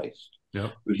Jesus Christ,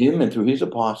 through him and through his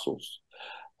apostles,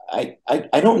 I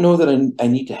don't know that I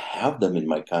need to have them in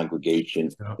my congregation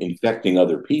infecting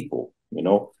other people, you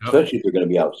know, especially if they're going to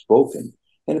be outspoken.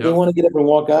 And if they want to get up and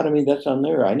walk out, I mean, that's on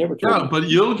there. I never told them. But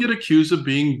you'll get accused of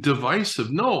being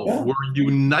divisive. No, we're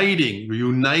uniting. We're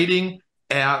uniting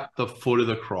at the foot of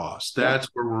the cross. That's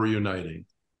where we're uniting.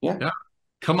 Yeah.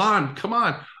 Come on.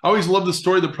 I always love the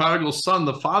story of the prodigal son.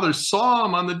 The father saw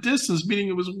him on the distance, meaning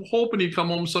he was hoping he'd come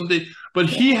home someday, but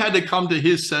he had to come to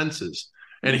his senses.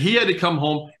 And he had to come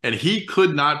home, and he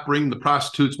could not bring the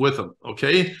prostitutes with him,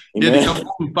 okay? He had to come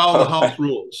home and follow the house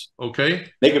rules, okay?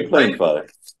 Make it plain, Father.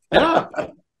 Yeah.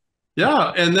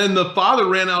 And then the father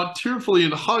ran out tearfully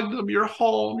and hugged him. You're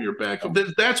home. You're back.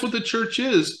 That's what the church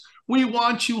is. We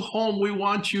want you home. We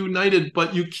want you united,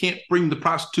 but you can't bring the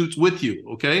prostitutes with you,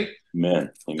 okay? Amen.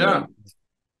 Yeah.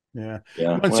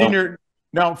 Monsignor,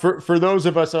 now for those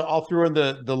of us, I'll throw in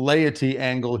the laity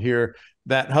angle here,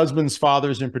 that husbands,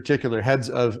 fathers in particular, heads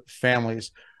of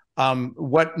families.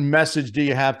 What message do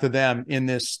you have to them in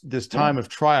this time of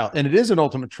trial? And it is an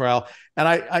ultimate trial. And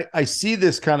I see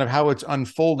this kind of how it's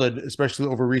unfolded, especially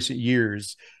over recent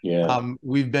years.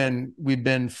 We've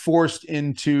been forced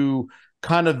into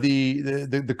kind of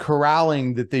the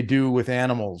corralling that they do with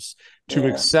animals to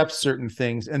accept certain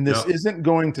things. And this isn't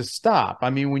going to stop. I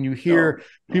mean, when you hear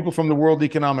people from the World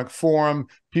Economic Forum,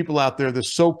 people out there, the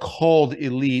so-called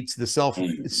elites, the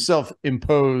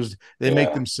self-imposed, they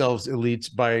make themselves elites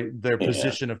by their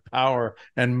position of power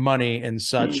and money and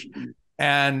such.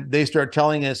 and they start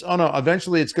telling us, oh no,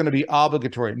 eventually it's going to be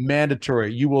obligatory,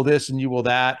 mandatory. You will this and you will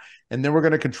that. And then we're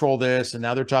going to control this. And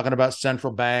now they're talking about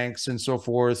central banks and so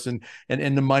forth. And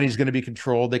the money's going to be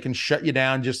controlled. They can shut you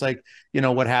down, just like,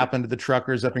 what happened to the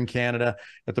truckers up in Canada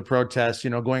at the protests,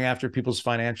 going after people's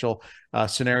financial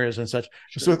scenarios and such.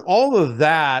 Sure. So with all of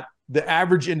that, the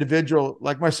average individual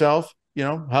like myself,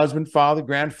 husband, father,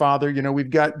 grandfather,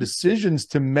 we've got decisions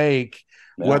to make,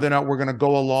 whether or not we're going to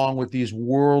go along with these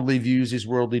worldly views, these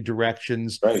worldly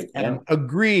directions, and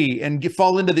agree and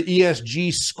fall into the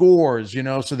ESG scores,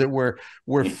 so that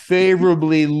we're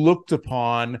favorably looked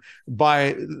upon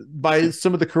by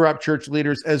some of the corrupt church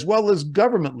leaders as well as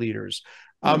government leaders.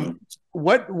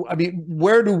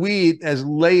 Where do we as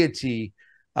laity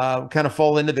kind of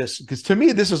fall into this? Because to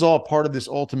me, this is all part of this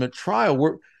ultimate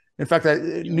trial. In fact, that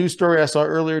news story I saw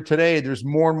earlier today, there's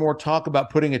more and more talk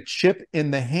about putting a chip in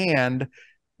the hand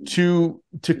to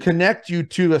connect you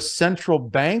to a central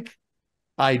bank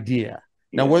idea.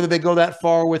 Now, whether they go that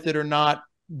far with it or not,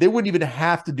 they wouldn't even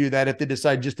have to do that if they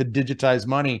decide just to digitize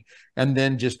money and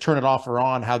then just turn it off or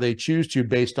on how they choose to,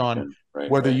 based on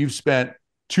whether you've spent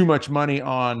too much money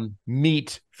on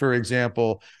meat, for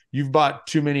example, you've bought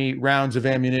too many rounds of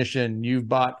ammunition, you've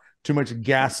bought too much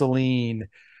gasoline.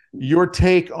 Your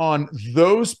take on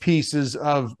those pieces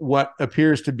of what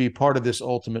appears to be part of this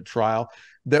ultimate trial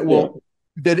that will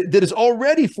that is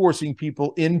already forcing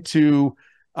people into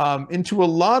a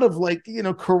lot of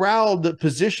corralled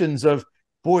positions of,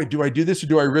 boy, do I do this or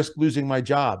do I risk losing my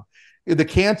job? The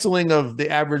canceling of the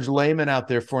average layman out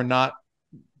there for not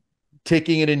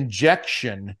taking an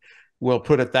injection, we'll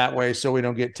put it that way, so we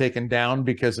don't get taken down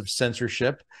because of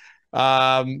censorship.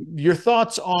 Your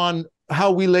thoughts on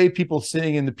how we lay people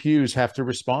sitting in the pews have to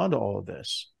respond to all of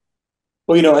this?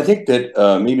 Well, I think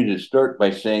that maybe to start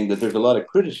by saying that there's a lot of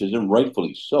criticism,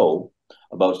 rightfully so,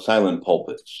 about silent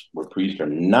pulpits, where priests are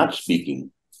not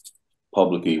speaking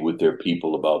publicly with their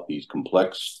people about these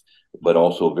complex but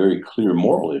also very clear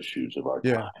moral issues of our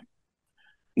time.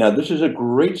 Now, this is a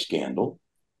great scandal,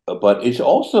 but it's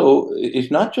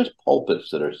not just pulpits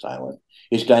that are silent.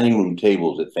 It's dining room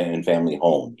tables in family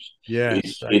homes.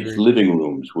 It's living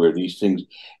rooms where these things.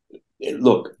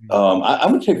 Look, I'm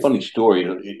going to tell you a funny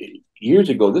story. Years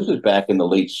ago, this is back in the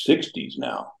late '60s.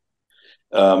 Now,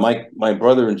 my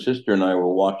brother and sister and I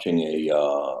were watching a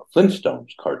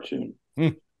Flintstones cartoon,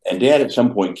 and Dad at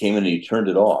some point came in and he turned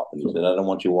it off, and he said, "I don't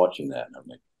want you watching that." And I'm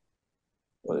like,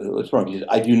 "What's wrong?" He said,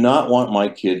 "I do not want my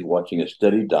kids watching a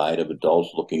steady diet of adults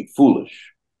looking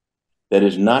foolish. That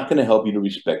is not going to help you to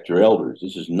respect your elders.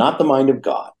 This is not the mind of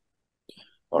God.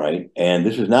 All right. And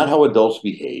this is not how adults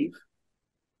behave."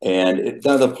 And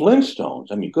now the Flintstones,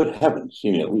 I mean, good heavens,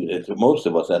 to most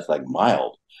of us, that's like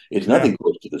mild. It's nothing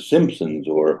close to the Simpsons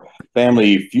or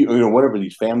Family Feud, whatever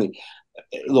these family.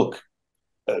 Look,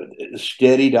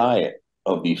 steady diet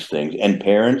of these things. And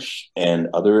parents and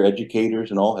other educators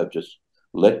and all have just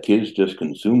let kids just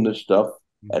consume this stuff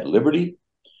at liberty.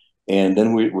 And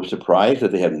then we're surprised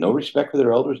that they have no respect for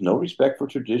their elders, no respect for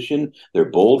tradition. They're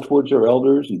bold towards their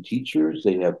elders and teachers.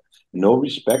 They have no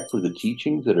respect for the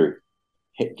teachings that are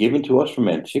given to us from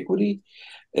antiquity.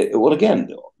 Well, again,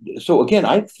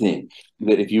 I think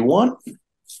that if you want,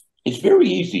 it's very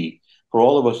easy for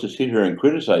all of us to sit here and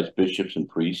criticize bishops and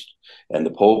priests and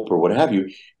the Pope or what have you.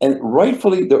 And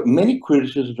rightfully, many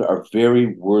criticisms are very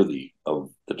worthy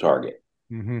of the target.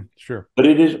 Sure. But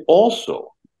it is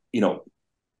also,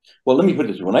 well, let me put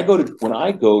it this way. When I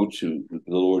go to the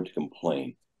Lord to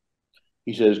complain,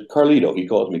 he says, Carlito. He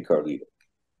calls me Carlito.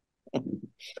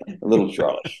 Little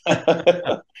Charlie.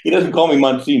 He doesn't call me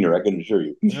Monsignor, I can assure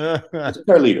you. It's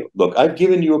Carlito. Look, I've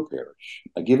given you a parish.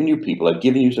 I've given you people. I've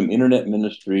given you some internet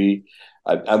ministry.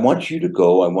 I want you to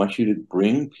go. I want you to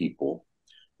bring people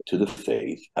to the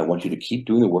faith. I want you to keep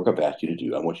doing the work I've asked you to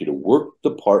do. I want you to work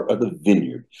the part of the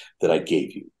vineyard that I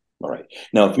gave you. All right.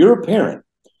 Now, if you're a parent,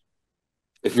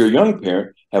 if you're a young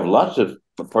parent, have lots of,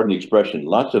 pardon the expression,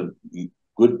 lots of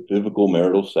good biblical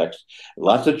marital sex,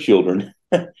 lots of children,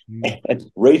 and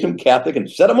raise them Catholic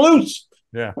and set them loose.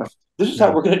 This is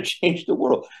how we're going to change the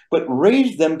world. But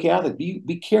raise them Catholic.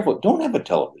 Be careful. Don't have a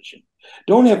television.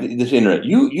 Don't have this internet.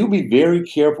 You be very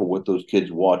careful what those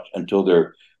kids watch until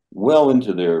they're well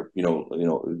into their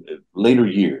later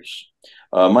years.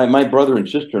 My brother and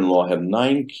sister-in-law have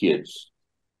 9 kids,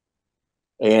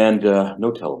 and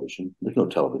no television. There's no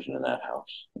television in that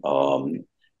house.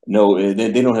 No,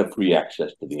 they don't have free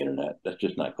access to the internet. That's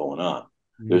just not going on.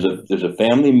 There's a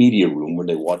family media room where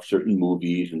they watch certain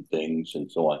movies and things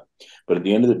and so on. But at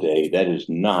the end of the day, there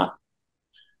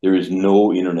is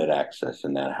no internet access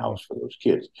in that house for those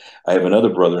kids. I have another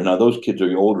brother. Now, those kids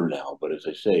are older now, but as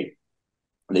I say,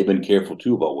 And they've been careful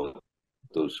too about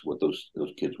what those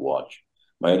kids watch.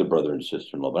 My other brother and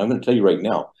sister-in-law. But I'm going to tell you right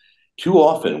now, too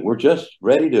often we're just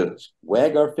ready to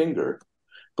wag our finger,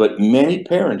 but many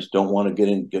parents don't want to get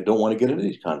into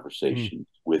these conversations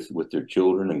with their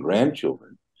children and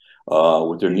grandchildren,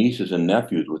 with their nieces and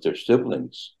nephews, with their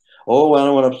siblings. Oh, I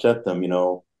don't want to upset them,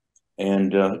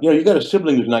 And you got a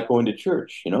sibling who's not going to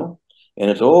church, and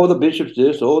it's, oh, the bishop's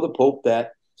this, oh, the pope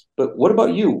that. But what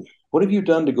about you? What have you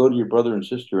done to go to your brother and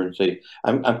sister and say,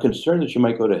 I'm concerned that you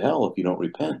might go to hell if you don't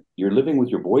repent. You're living with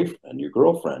your boyfriend, your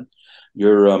girlfriend.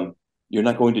 You're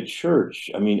not going to church.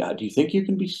 I mean, do you think you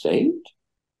can be saved?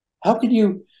 How can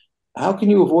you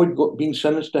avoid being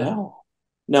sentenced to hell?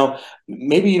 Now,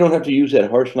 maybe you don't have to use that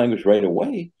harsh language right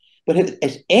away, but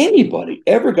has anybody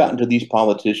ever gotten to these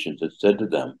politicians that said to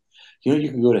them, you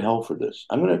can go to hell for this?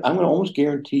 I'm gonna almost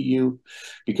guarantee you,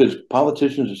 because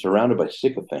politicians are surrounded by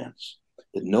sycophants,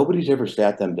 that nobody's ever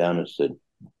sat them down and said,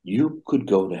 you could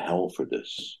go to hell for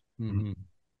this. Mm-hmm.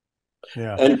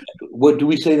 Yeah. And what do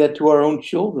we say that to our own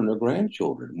children or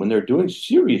grandchildren when they're doing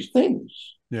serious things?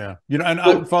 Yeah.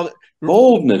 And Father,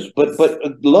 boldness, but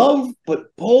love,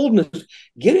 but boldness.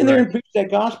 Get in there and preach that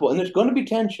gospel. And there's going to be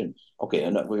tensions. Okay,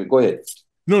 go ahead.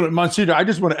 No, Monsignor, I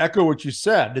just want to echo what you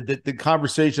said, that the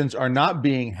conversations are not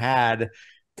being had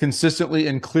consistently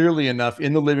and clearly enough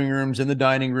in the living rooms, in the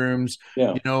dining rooms,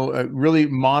 really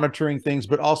monitoring things,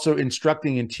 but also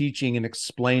instructing and teaching and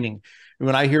explaining.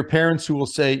 When I hear parents who will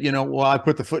say, well, I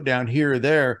put the foot down here or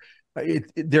there,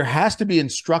 there has to be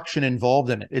instruction involved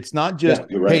in it. It's not just,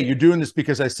 hey, you're doing this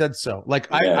because I said so.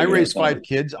 Like I raised 5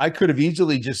 kids. I could have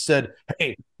easily just said,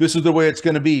 hey, this is the way it's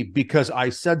going to be because I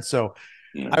said so.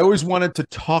 I always wanted to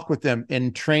talk with them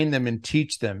and train them and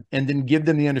teach them, and then give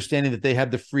them the understanding that they have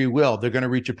the free will. They're going to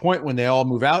reach a point when they all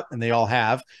move out, and they all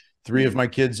have. 3 of my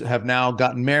kids have now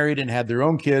gotten married and had their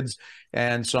own kids.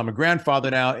 And so I'm a grandfather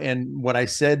now. And what I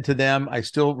said to them, I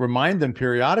still remind them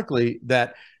periodically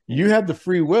that you have the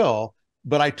free will,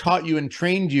 but I taught you and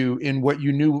trained you in what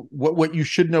you knew, what you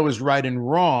should know is right and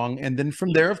wrong. And then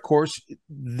from there, of course,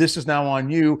 this is now on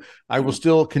you. I will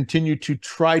still continue to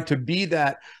try to be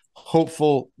that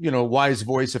hopeful, wise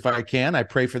voice if I can. I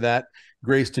pray for that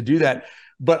grace to do that.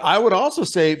 But I would also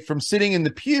say, from sitting in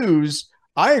the pews,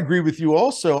 I agree with you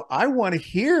also. I want to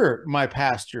hear my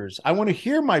pastors, I want to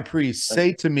hear my priests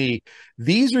say to me,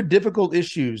 these are difficult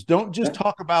issues. Don't just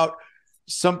talk about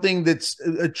something that's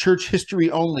a church history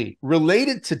only.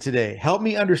 Related to today. Help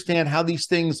me understand how these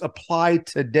things apply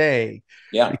today.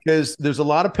 Yeah. Because there's a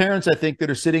lot of parents, I think,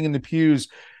 that are sitting in the pews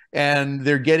and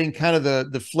they're getting kind of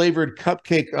the flavored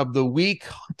cupcake of the week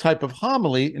type of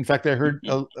homily. In fact, I heard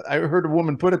a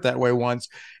woman put it that way once.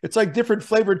 It's like different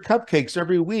flavored cupcakes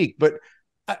every week. But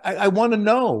I want to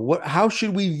know, how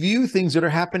should we view things that are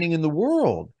happening in the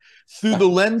world through the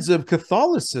lens of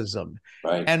Catholicism?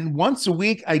 Right. And once a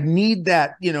week, I need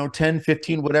that, 10,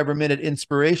 15, whatever minute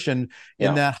inspiration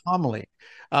in that homily.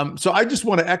 So I just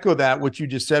want to echo that, what you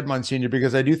just said, Monsignor,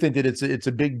 because I do think that it's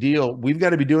a big deal. We've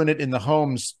got to be doing it in the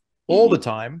homes all the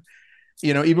time.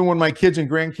 Even when my kids and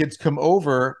grandkids come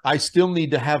over, I still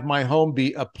need to have my home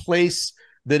be a place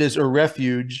that is a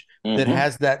refuge, that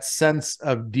has that sense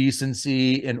of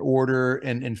decency and order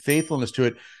and faithfulness to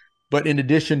it. But in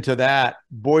addition to that,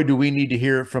 boy, do we need to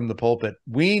hear it from the pulpit.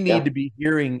 We need to be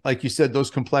hearing, like you said, those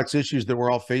complex issues that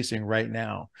we're all facing right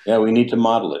now. Yeah, we need to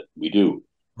model it. We do.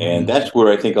 And that's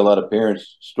where I think a lot of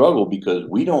parents struggle, because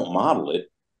we don't model it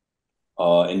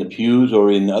in the pews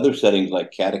or in other settings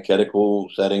like catechetical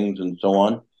settings and so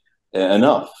on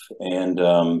enough. And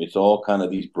it's all kind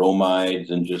of these bromides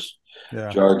and just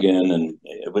jargon,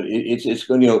 but it's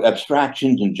going,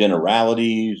 abstractions and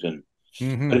generalities. And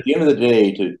but at the end of the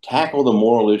day, to tackle the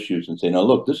moral issues and say, now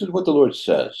look, this is what the Lord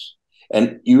says,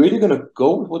 and you're either going to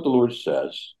go with what the Lord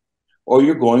says, or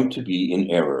you're going to be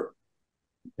in error.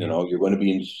 You're going to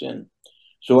be in sin.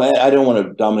 So I don't want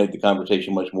to dominate the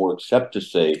conversation much more, except to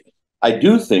say, I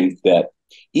do think that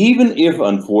even if,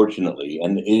 unfortunately,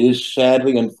 and it is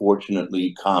sadly,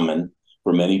 unfortunately common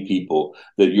for many people,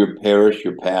 that your parish,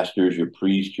 your pastors, your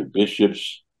priests, your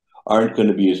bishops aren't going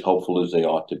to be as helpful as they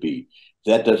ought to be,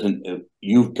 that doesn't,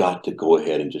 you've got to go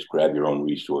ahead and just grab your own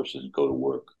resources and go to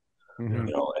work.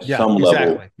 At some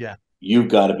level, you've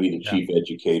got to be the chief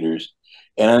educators.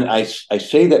 And I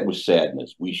say that with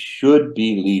sadness. We should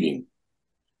be leading,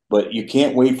 but you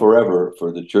can't wait forever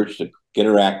for the church to get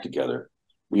her act together.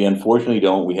 We unfortunately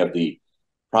don't. We have the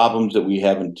problems that we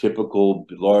have in typical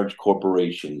large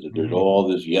corporations. There's all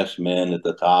this yes men at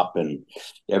the top, and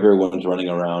everyone's running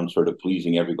around sort of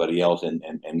pleasing everybody else. And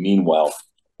meanwhile,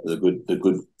 the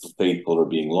good faithful are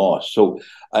being lost. So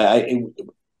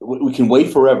we can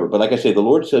wait forever. But like I say, the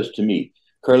Lord says to me,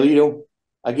 Carlito,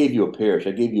 I gave you a parish.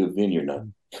 I gave you a vineyard. Now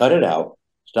cut it out.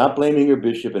 Stop blaming your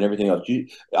bishop and everything else.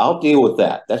 I'll deal with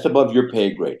that. That's above your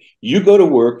pay grade. You go to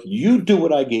work. You do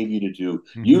what I gave you to do.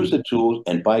 Use the tools,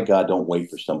 and by God, don't wait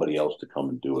for somebody else to come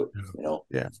and do it. You know.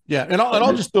 Yeah. And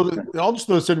I'll just throw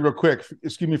this in real quick.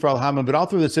 Excuse me, Father Hammond, but I'll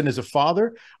throw this in as a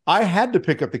father. I had to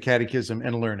pick up the catechism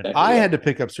and learn it. I had to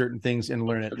pick up certain things and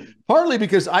learn it. Partly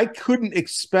because I couldn't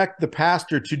expect the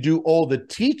pastor to do all the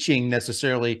teaching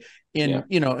necessarily in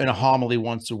in a homily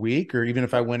once a week, or even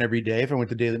if I went every day, if I went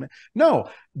to daily. No,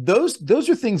 those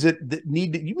are things that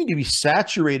you need to be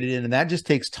saturated in, and that just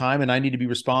takes time, and I need to be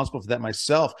responsible for that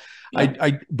myself.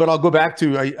 But I'll go back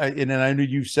to and I know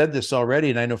you've said this already,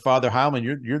 and I know Father Heilman,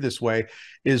 you're this way,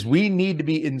 is we need to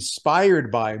be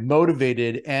inspired by,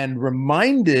 motivated, and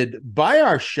reminded by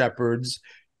our shepherds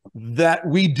that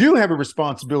we do have a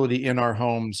responsibility in our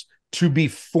homes to be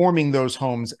forming those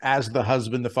homes as the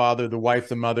husband, the father, the wife,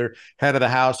 the mother, head of the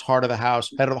house, heart of the house,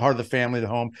 heart of the family, the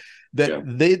home, that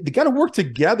they got to work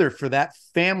together for that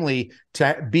family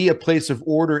to be a place of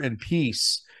order and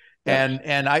peace. And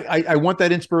I want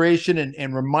that inspiration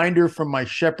and reminder from my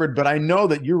shepherd, but I know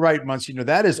that you're right, Monsignor,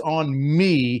 that is on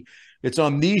me. It's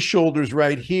on these shoulders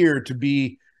right here to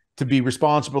be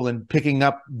responsible in picking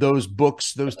up those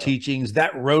books, those teachings,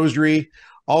 that rosary,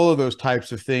 all of those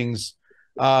types of things.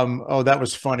 Oh, that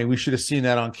was funny. We should have seen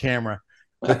that on camera.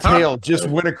 The tail just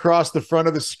went across the front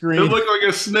of the screen. It looked like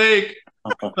a snake.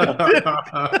 I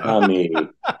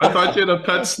thought you had a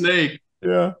pet snake.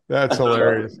 Yeah, that's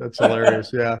hilarious. That's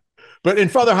hilarious. Yeah. But in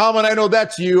Father Hammond, I know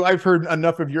that's you. I've heard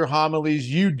enough of your homilies.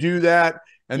 You do that.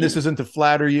 And this isn't to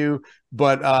flatter you,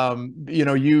 but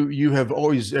you have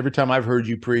always, every time I've heard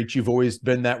you preach, you've always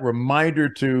been that reminder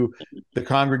to the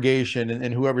congregation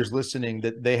and whoever's listening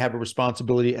that they have a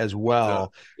responsibility as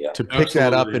well to pick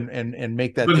that up and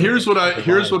make that. But here's what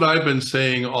I've been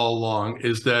saying all along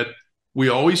is that we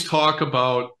always talk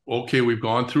about, okay, we've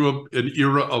gone through an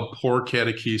era of poor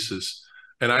catechesis,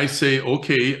 and I say,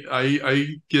 okay,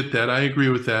 I get that, I agree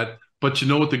with that, but you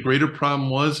know what the greater problem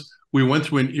was? We went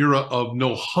through an era of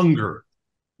no hunger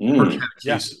for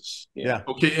catechesis.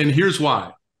 Okay, and here's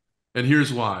why.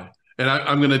 And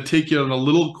I'm going to take you on a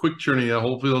little quick journey.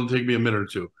 Hopefully it'll take me a minute or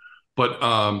two. But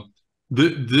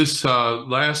this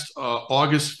last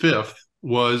August 5th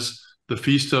was the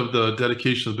feast of the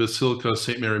dedication of the Basilica of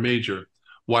St. Mary Major.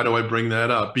 Why do I bring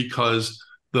that up? Because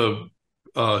the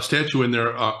statue in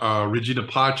there, Regina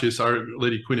Pacis, Our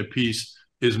Lady Queen of Peace,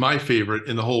 is my favorite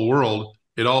in the whole world.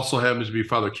 It also happens to be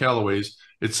Father Calloway's.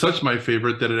 It's such my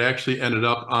favorite that it actually ended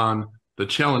up on the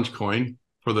challenge coin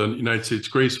for the United States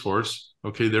Grace Force.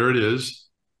 Okay, there it is.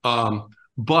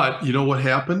 But you know what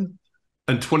happened?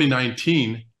 In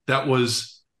 2019, that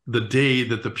was the day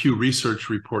that the Pew Research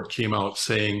report came out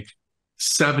saying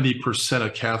 70%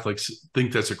 of Catholics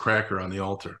think that's a cracker on the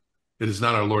altar. It is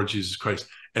not our Lord Jesus Christ.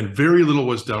 And very little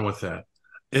was done with that.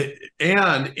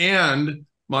 And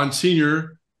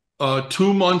Monsignor,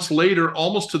 2 months later,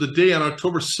 almost to the day on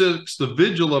October 6th, the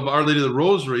vigil of Our Lady of the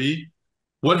Rosary,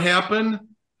 what happened?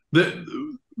 That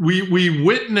we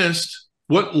witnessed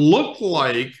what looked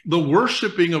like the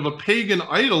worshiping of a pagan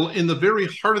idol in the very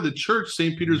heart of the church,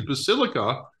 St. Peter's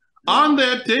Basilica, on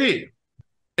that day.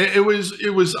 It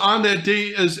was on that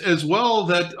day as well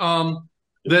that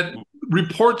that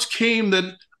reports came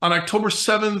that on October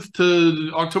 7th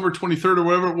to October 23rd or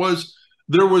whatever it was,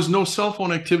 there was no cell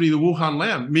phone activity in the Wuhan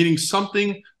lab, meaning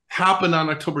something happened on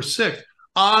October 6th.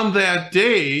 On that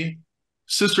day,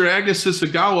 Sister Agnes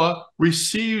Sisagawa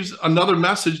receives another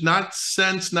message, not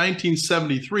since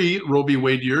 1973, Roe v.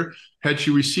 Wade year, had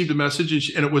she received a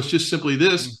message, and it was just simply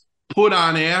this: put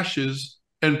on ashes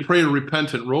and pray a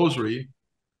repentant rosary.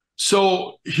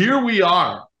 So here we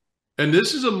are, and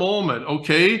this is a moment,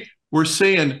 okay? We're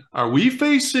saying, are we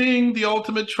facing the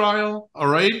ultimate trial? All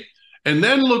right. And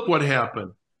then look what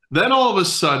happened. Then all of a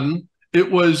sudden, it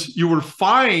was, you were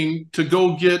fine to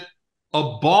go get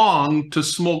a bong to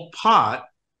smoke pot,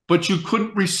 but you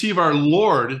couldn't receive our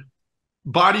Lord,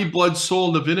 body, blood,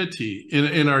 soul, and divinity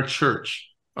in our church.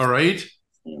 All right.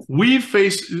 We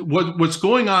face what's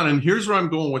going on. And here's where I'm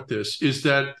going with this, is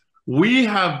that we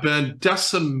have been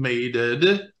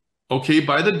decimated, okay,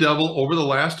 by the devil over the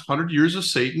last 100 years of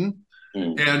Satan.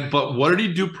 But what did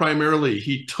he do primarily?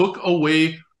 He took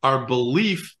away our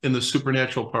belief in the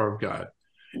supernatural power of God.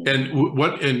 And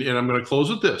I'm going to close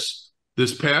with this.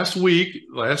 This past week,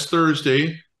 last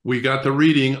Thursday, we got the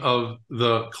reading of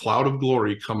the cloud of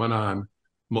glory coming on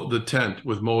the tent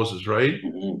with Moses, right?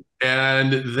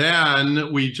 And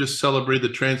then we just celebrated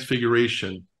the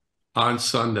transfiguration on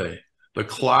Sunday, the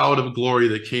cloud of glory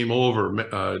that came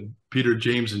over Peter,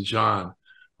 James, and John,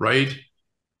 right?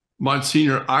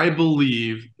 Monsignor, I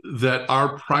believe that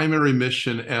our primary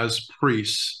mission as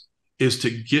priests is to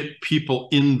get people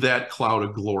in that cloud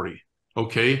of glory.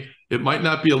 Okay? It might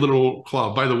not be a little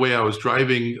cloud. By the way, I was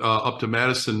driving up to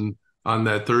Madison on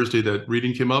that Thursday that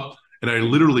reading came up, and I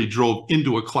literally drove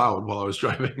into a cloud while I was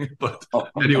driving. But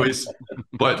anyways,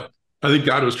 but I think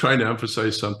God was trying to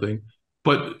emphasize something.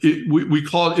 But we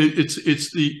call it,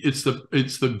 it's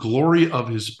the glory of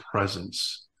his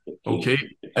presence. Okay.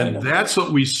 And that's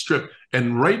what we strip.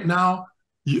 And right now,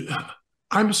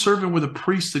 I'm serving with a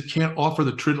priest that can't offer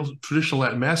the traditional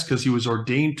Latin Mass because he was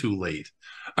ordained too late.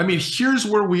 I mean, here's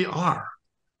where we are.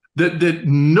 That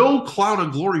no cloud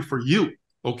of glory for you.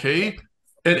 Okay.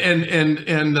 No ad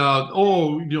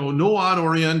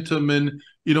orientem, and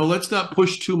let's not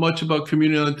push too much about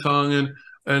communion on the tongue,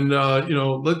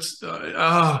 let's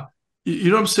you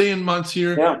know what I'm saying,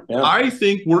 Monsignor? Yeah. I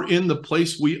think we're in the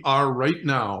place we are right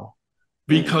now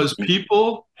because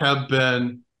people have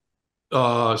been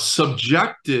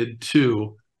subjected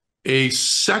to a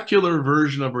secular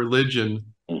version of religion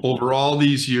over all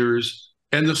these years,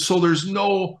 and so there's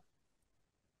no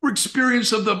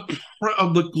experience of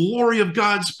the glory of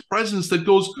God's presence that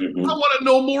goes, I want to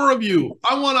know more of you.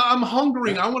 I'm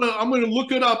hungering. I'm going to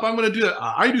look it up. I'm going to do that.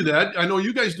 I do that. I know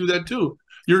you guys do that too.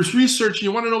 You're researching.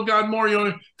 You want to know God more,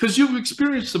 because you've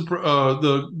experienced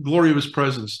the glory of his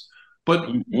presence. But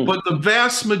the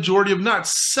vast majority of not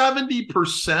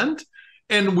 70%,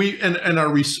 and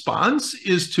our response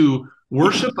is to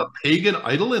worship a pagan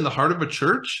idol in the heart of a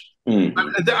church.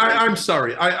 I'm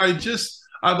sorry.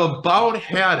 I've about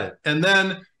had it. And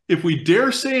then if we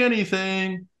dare say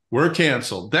anything, we're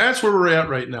canceled. That's where we're at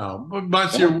right now.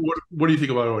 Monsignor, what do you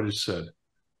think about what I just said?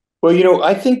 Well,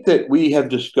 I think that we have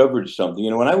discovered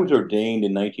something. When I was ordained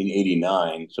in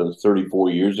 1989, so 34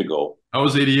 years ago. I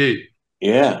was 88.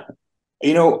 Yeah.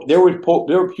 There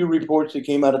were few reports that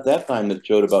came out at that time that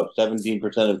showed about 17%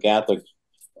 of Catholics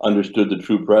understood the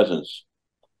true presence.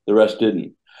 The rest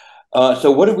didn't.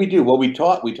 So what did we do? Well, we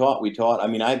taught. I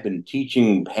mean, I've been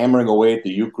teaching, hammering away at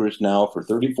the Eucharist now for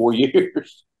 34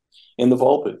 years in the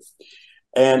pulpit.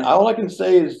 And all I can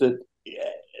say is that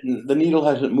the needle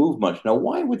hasn't moved much. Now,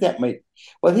 why would that make?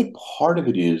 Well, I think part of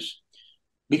it is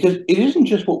because it isn't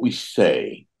just what we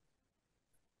say.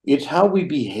 It's how we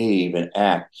behave and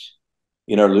act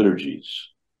in our liturgies.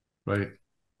 Right.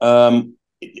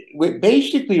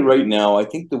 Basically, right now, I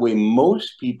think the way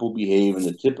most people behave in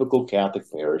the typical Catholic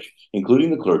parish,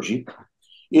 including the clergy,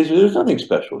 is there's nothing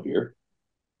special here.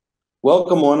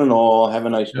 Welcome one and all. Have a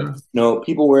nice day.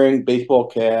 People wearing baseball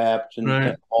caps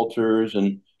and halters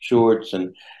and shorts,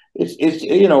 and it's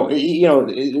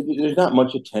there's not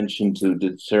much attention to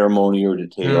the ceremony or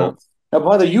detail. Now,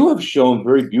 Father, you have shown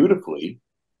very beautifully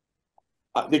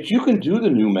that you can do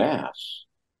the new Mass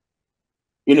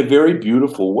in a very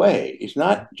beautiful way. It's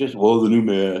not just, the new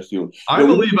Mass. I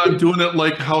believe I'm doing it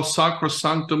like how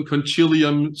Sacrosanctum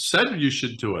Concilium said you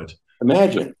should do it.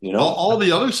 Imagine, all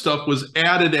the other stuff was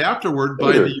added afterward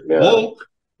by the woke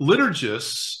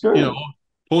liturgists,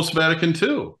 post Vatican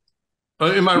II.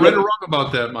 Am I right or wrong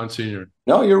about that, Monsignor?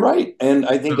 No, you're right. And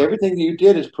I think everything that you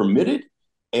did is permitted,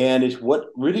 and it's what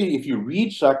really, if you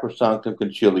read Sacrosanctum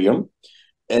Concilium,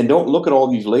 and don't look at all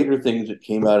these later things that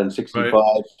came out in 65,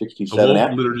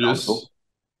 67.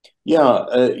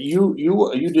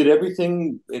 You did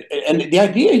everything. And the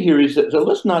idea here is that, so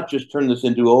let's not just turn this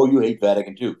into, you hate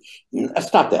Vatican II.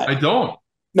 Stop that. I don't.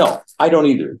 No, I don't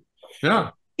either.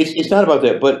 Yeah. It's not about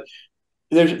that. But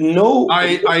there's no.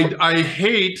 I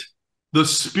hate the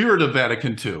spirit of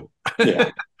Vatican II.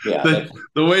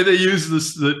 The way they use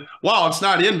this, it's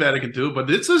not in Vatican II, but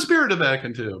it's the spirit of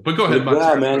Vatican II. But go ahead,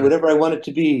 man, whatever I want it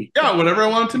to be. Yeah, whatever I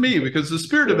want it to be, because the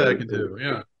spirit of Vatican II.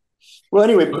 Yeah. Well,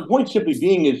 anyway, the point simply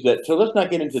being is that, so let's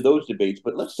not get into those debates,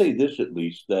 but let's say this at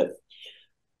least, that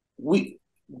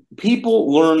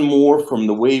people learn more from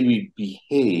the way we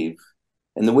behave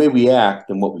and the way we act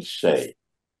than what we say.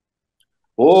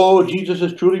 Oh, Jesus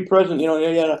is truly present,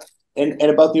 And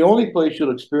about the only place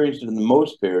you'll experience it in the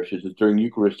most parishes is during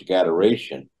Eucharistic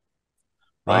adoration.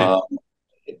 Right.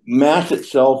 Mass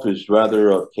itself is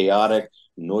rather chaotic,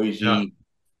 noisy,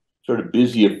 sort of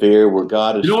busy affair where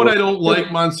God is. You know what I don't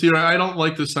like, Monsignor? I don't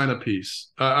like the sign of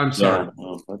peace. I'm sorry.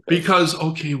 Because,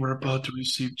 we're about to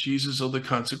receive Jesus, the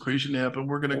consecration happen.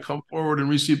 We're going to come forward and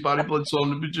receive body, blood,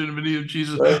 soul, and the divinity of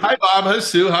Jesus. Right. Hi, Bob. Hi,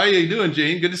 Sue. How you doing,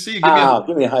 Jane? Good to see you.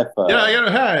 Give me a high five.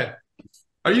 Hi.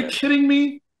 Are you kidding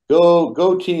me?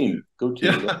 Go team.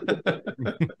 Yeah.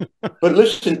 But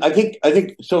listen, I think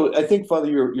Father,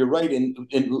 you're right, and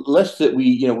less that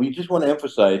we just want to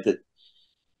emphasize that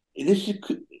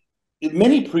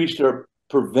many priests are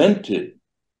prevented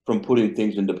from putting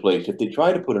things into place. If they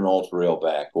try to put an altar rail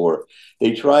back, or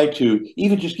they try to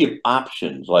even just give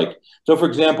options, like, so for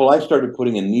example, I started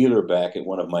putting a kneeler back at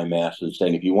one of my masses,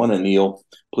 saying, if you want to kneel,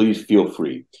 please feel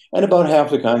free. And about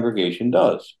half the congregation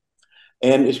does.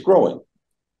 And it's growing.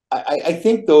 I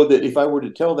think, though, that if I were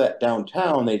to tell that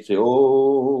downtown, they'd say,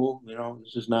 oh, you know,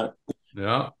 this is not.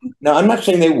 Yeah. Now, I'm not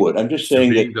saying they would. I'm just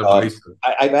saying that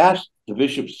I've asked the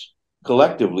bishops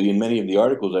collectively in many of the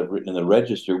articles I've written in the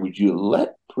Register, would you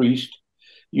let priests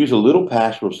use a little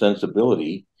pastoral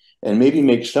sensibility and maybe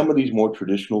make some of these more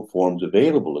traditional forms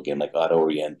available again, like ad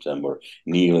orientem or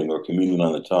kneeling or communion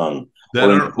on the tongue. That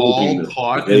are all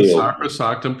taught in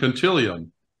Sacrosanctum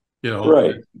Concilium. You know,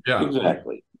 right. Yeah.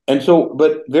 Exactly. And so,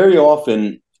 but very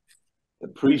often, the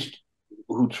priests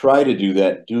who try to do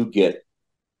that do get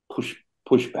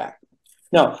pushback.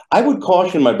 Now, I would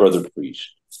caution my brother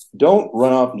priests, don't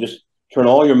run off and just turn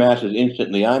all your masses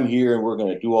instantly. I'm here and we're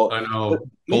going to do all. I know.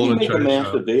 Maybe make a mass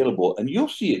available and you'll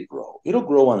see it grow. It'll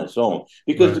grow on its own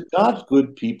because God's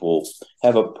good people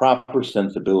have a proper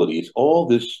sensibility. It's all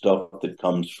this stuff that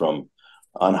comes from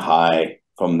on high,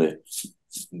 from the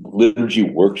liturgy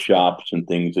workshops and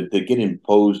things that get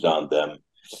imposed on them.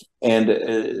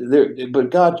 And but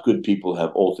God's good people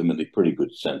have ultimately pretty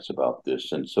good sense about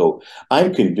this. And so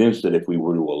I'm convinced that if we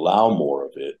were to allow more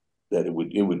of it, that it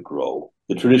would grow.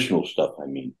 The traditional stuff, I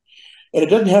mean. And it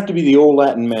doesn't have to be the old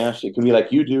Latin Mass. It can be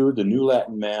like you do, the new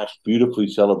Latin Mass, beautifully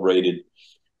celebrated.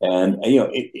 And, you know,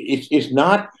 it's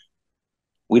not,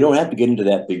 we don't have to get into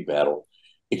that big battle,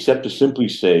 except to simply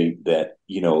say that,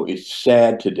 you know, it's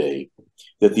sad today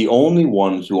that the only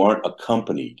ones who aren't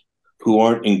accompanied, who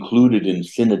aren't included in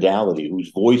synodality,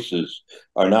 whose voices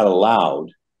are not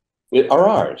allowed, are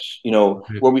ours, you know,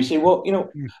 where we say, well, you know,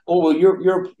 oh, well,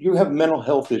 you have mental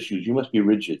health issues. You must be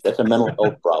rigid. That's a mental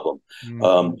health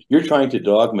problem. You're trying to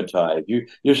dogmatize.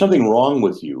 There's something wrong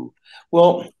with you.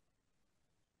 Well,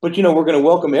 but, you know, we're going to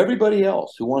welcome everybody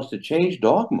else who wants to change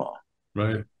dogma.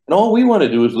 Right. And all we want to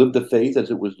do is live the faith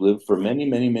as it was lived for many,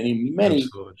 many, many, many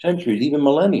centuries, even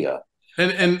millennia.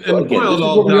 And so again, boil it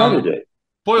all down.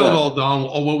 Boil it all down.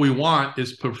 What we want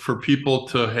is for people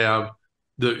to have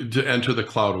to enter the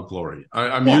cloud of glory.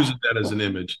 I'm using that as an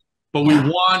image, but we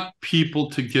want people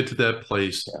to get to that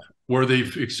place where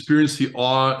they've experienced the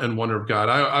awe and wonder of God.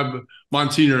 I'm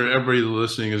Monsignor. Everybody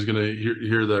listening is going to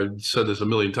hear that I've said this a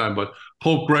million times, but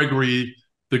Pope Gregory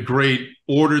the Great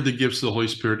ordered the gifts of the Holy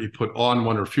Spirit. He put awe and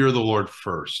wonder, fear of the Lord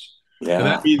first. Yeah. And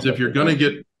that means if you're going to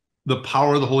get the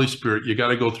power of the Holy Spirit, you got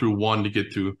to go through 1 to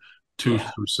get to 2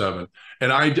 through 7.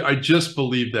 And I just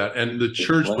believe that. And the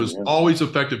church was always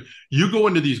effective. You go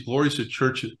into these glorious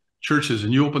churches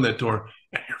and you open that door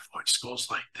and your voice goes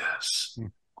like this,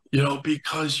 you know,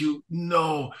 because you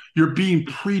know you're being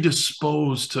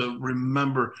predisposed to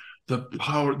remember the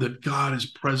power that God is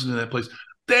present in that place.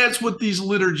 That's what these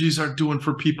liturgies are doing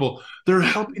for people. They're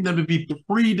helping them to be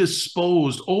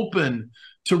predisposed, open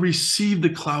to receive the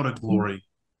cloud of glory.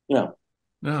 Yeah.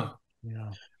 Yeah.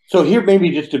 Yeah. So here,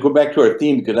 maybe just to go back to our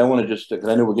theme, because I want to because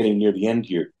I know we're getting near the end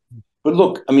here. But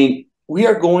look, I mean, we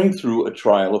are going through a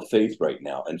trial of faith right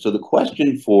now. And so the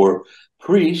question for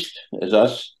priests as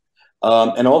us,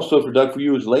 and also for Doug, for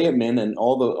you as laymen and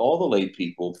all the lay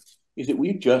people, is that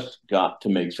we've just got to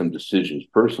make some decisions,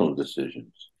 personal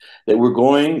decisions, that we're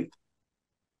going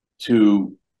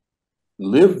to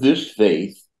live this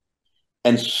faith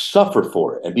and suffer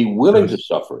for it and be willing to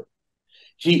suffer.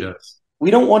 See, we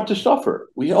don't want to suffer.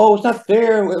 It's not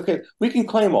fair. Okay, we can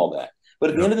claim all that. But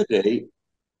at the end of the day,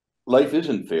 life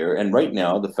isn't fair. And right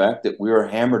now, the fact that we are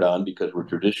hammered on because we're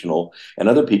traditional and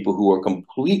other people who are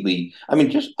completely, I mean,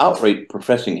 just outright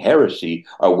professing heresy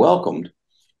are welcomed,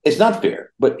 it's not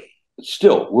fair. But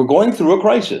still, we're going through a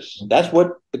crisis. That's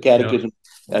what the Catechism,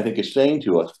 I think, is saying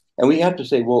to us. And we have to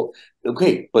say, well,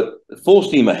 okay, but full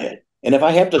steam ahead. And if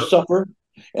I have to suffer,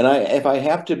 and if I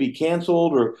have to be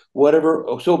canceled or whatever,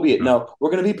 so be it. Now,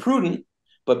 we're going to be prudent,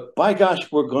 but by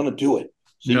gosh, we're going to do it.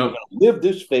 See, we're going to live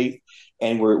this faith,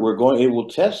 and it will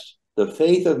test the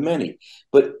faith of many.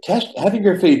 But having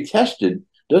your faith tested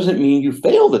doesn't mean you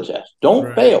fail the test.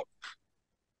 Don't fail.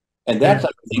 And that's, I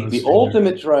think, the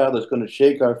ultimate trial that's going to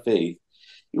shake our faith.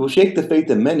 It will shake the faith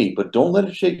of many, but don't let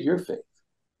it shake your faith.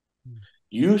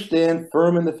 You stand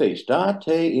firm in the faith. State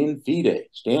in fide.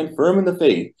 Stand firm in the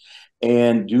faith.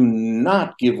 And do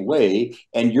not give way,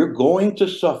 and you're going to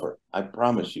suffer. I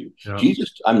promise you. Yeah.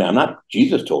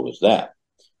 Jesus told us that.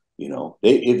 You know,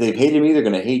 if they've hated me, they're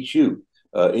going to hate you.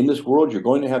 In this world, you're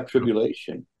going to have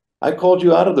tribulation. I called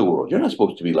you out of the world. You're not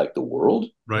supposed to be like the world.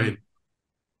 Right.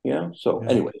 Yeah. So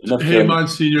anyway. Hey,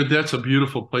 Monsignor, that's a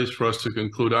beautiful place for us to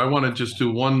conclude. I want to just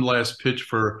do one last pitch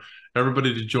for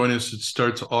everybody to join us. It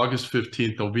starts August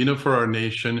 15th, Novena for Our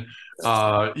Nation.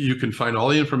 You can find all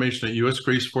the information at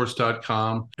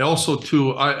usgraceforce.com. Also,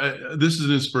 too, this is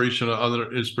an inspiration,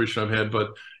 other inspiration I've had,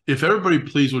 but if everybody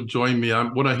please would join me,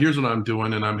 here's what I'm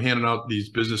doing, and I'm handing out these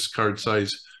business card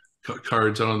size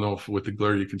cards. I don't know if with the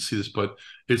glare you can see this, but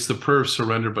it's the Prayer of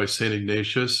Surrender by St.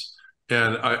 Ignatius.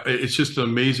 And it's just an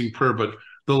amazing prayer, but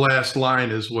the last line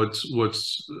is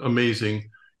what's amazing.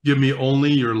 Give me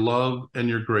only your love and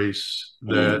your grace.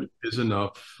 That is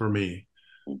enough for me.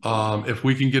 If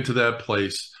we can get to that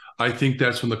place, I think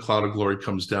that's when the cloud of glory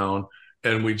comes down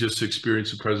and we just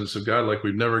experience the presence of God like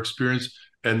we've never experienced.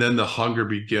 And then the hunger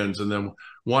begins, and then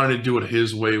wanting to do it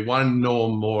his way, wanting to know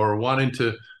him more, wanting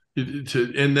to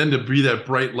and then to be that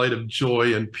bright light of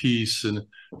joy and peace and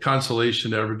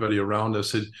consolation to everybody around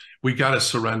us. We got to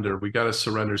surrender. We got to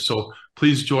surrender. So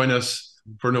please join us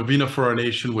for Novena for Our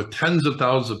Nation with tens of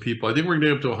thousands of people. I think we're going to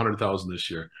get up to 100,000 this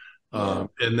year.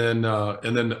 And then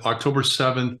October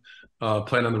 7th,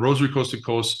 plan on the Rosary Coast to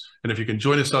Coast. And if you can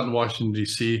join us out in Washington,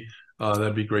 D.C.,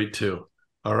 that'd be great too.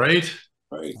 All right.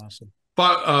 Right. Awesome.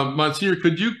 But Monsignor,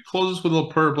 could you close us with a little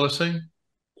prayer of blessing?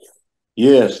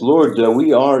 Yes, Lord,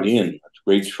 we are in a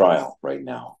great trial right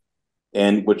now.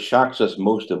 And what shocks us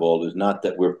most of all is not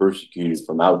that we're persecuted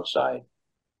from outside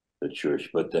the church,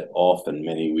 but that often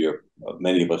many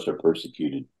of us are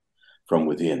persecuted from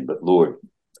within. But Lord,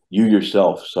 you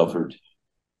yourself suffered.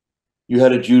 You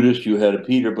had a Judas, you had a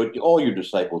Peter, but all your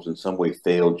disciples in some way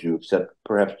failed you, except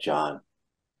perhaps John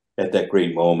at that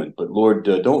great moment. But Lord,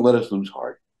 don't let us lose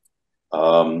heart.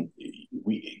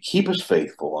 We keep us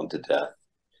faithful unto death.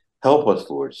 Help us,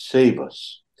 Lord. Save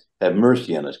us. Have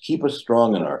mercy on us. Keep us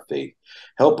strong in our faith.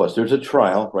 Help us. There's a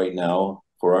trial right now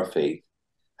for our faith.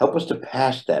 Help us to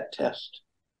pass that test,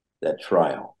 that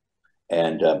trial,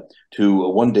 and to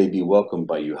one day be welcomed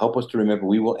by you. Help us to remember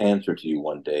we will answer to you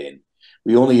one day. And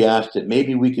we only ask that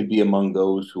maybe we could be among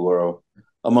those who have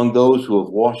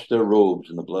washed their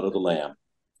robes in the blood of the Lamb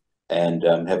and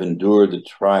have endured the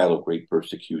trial of great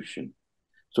persecution.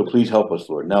 So please help us,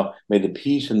 Lord. Now, may the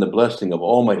peace and the blessing of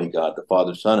Almighty God, the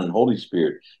Father, Son, and Holy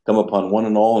Spirit come upon one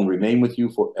and all and remain with you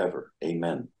forever.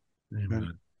 Amen.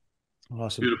 Amen.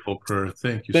 Awesome. Beautiful prayer.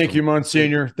 Thank you. Thank you,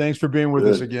 Monsignor. Thanks for being with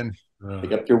us again.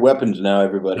 Pick up your weapons now,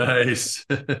 everybody. Nice.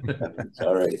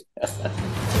 All right.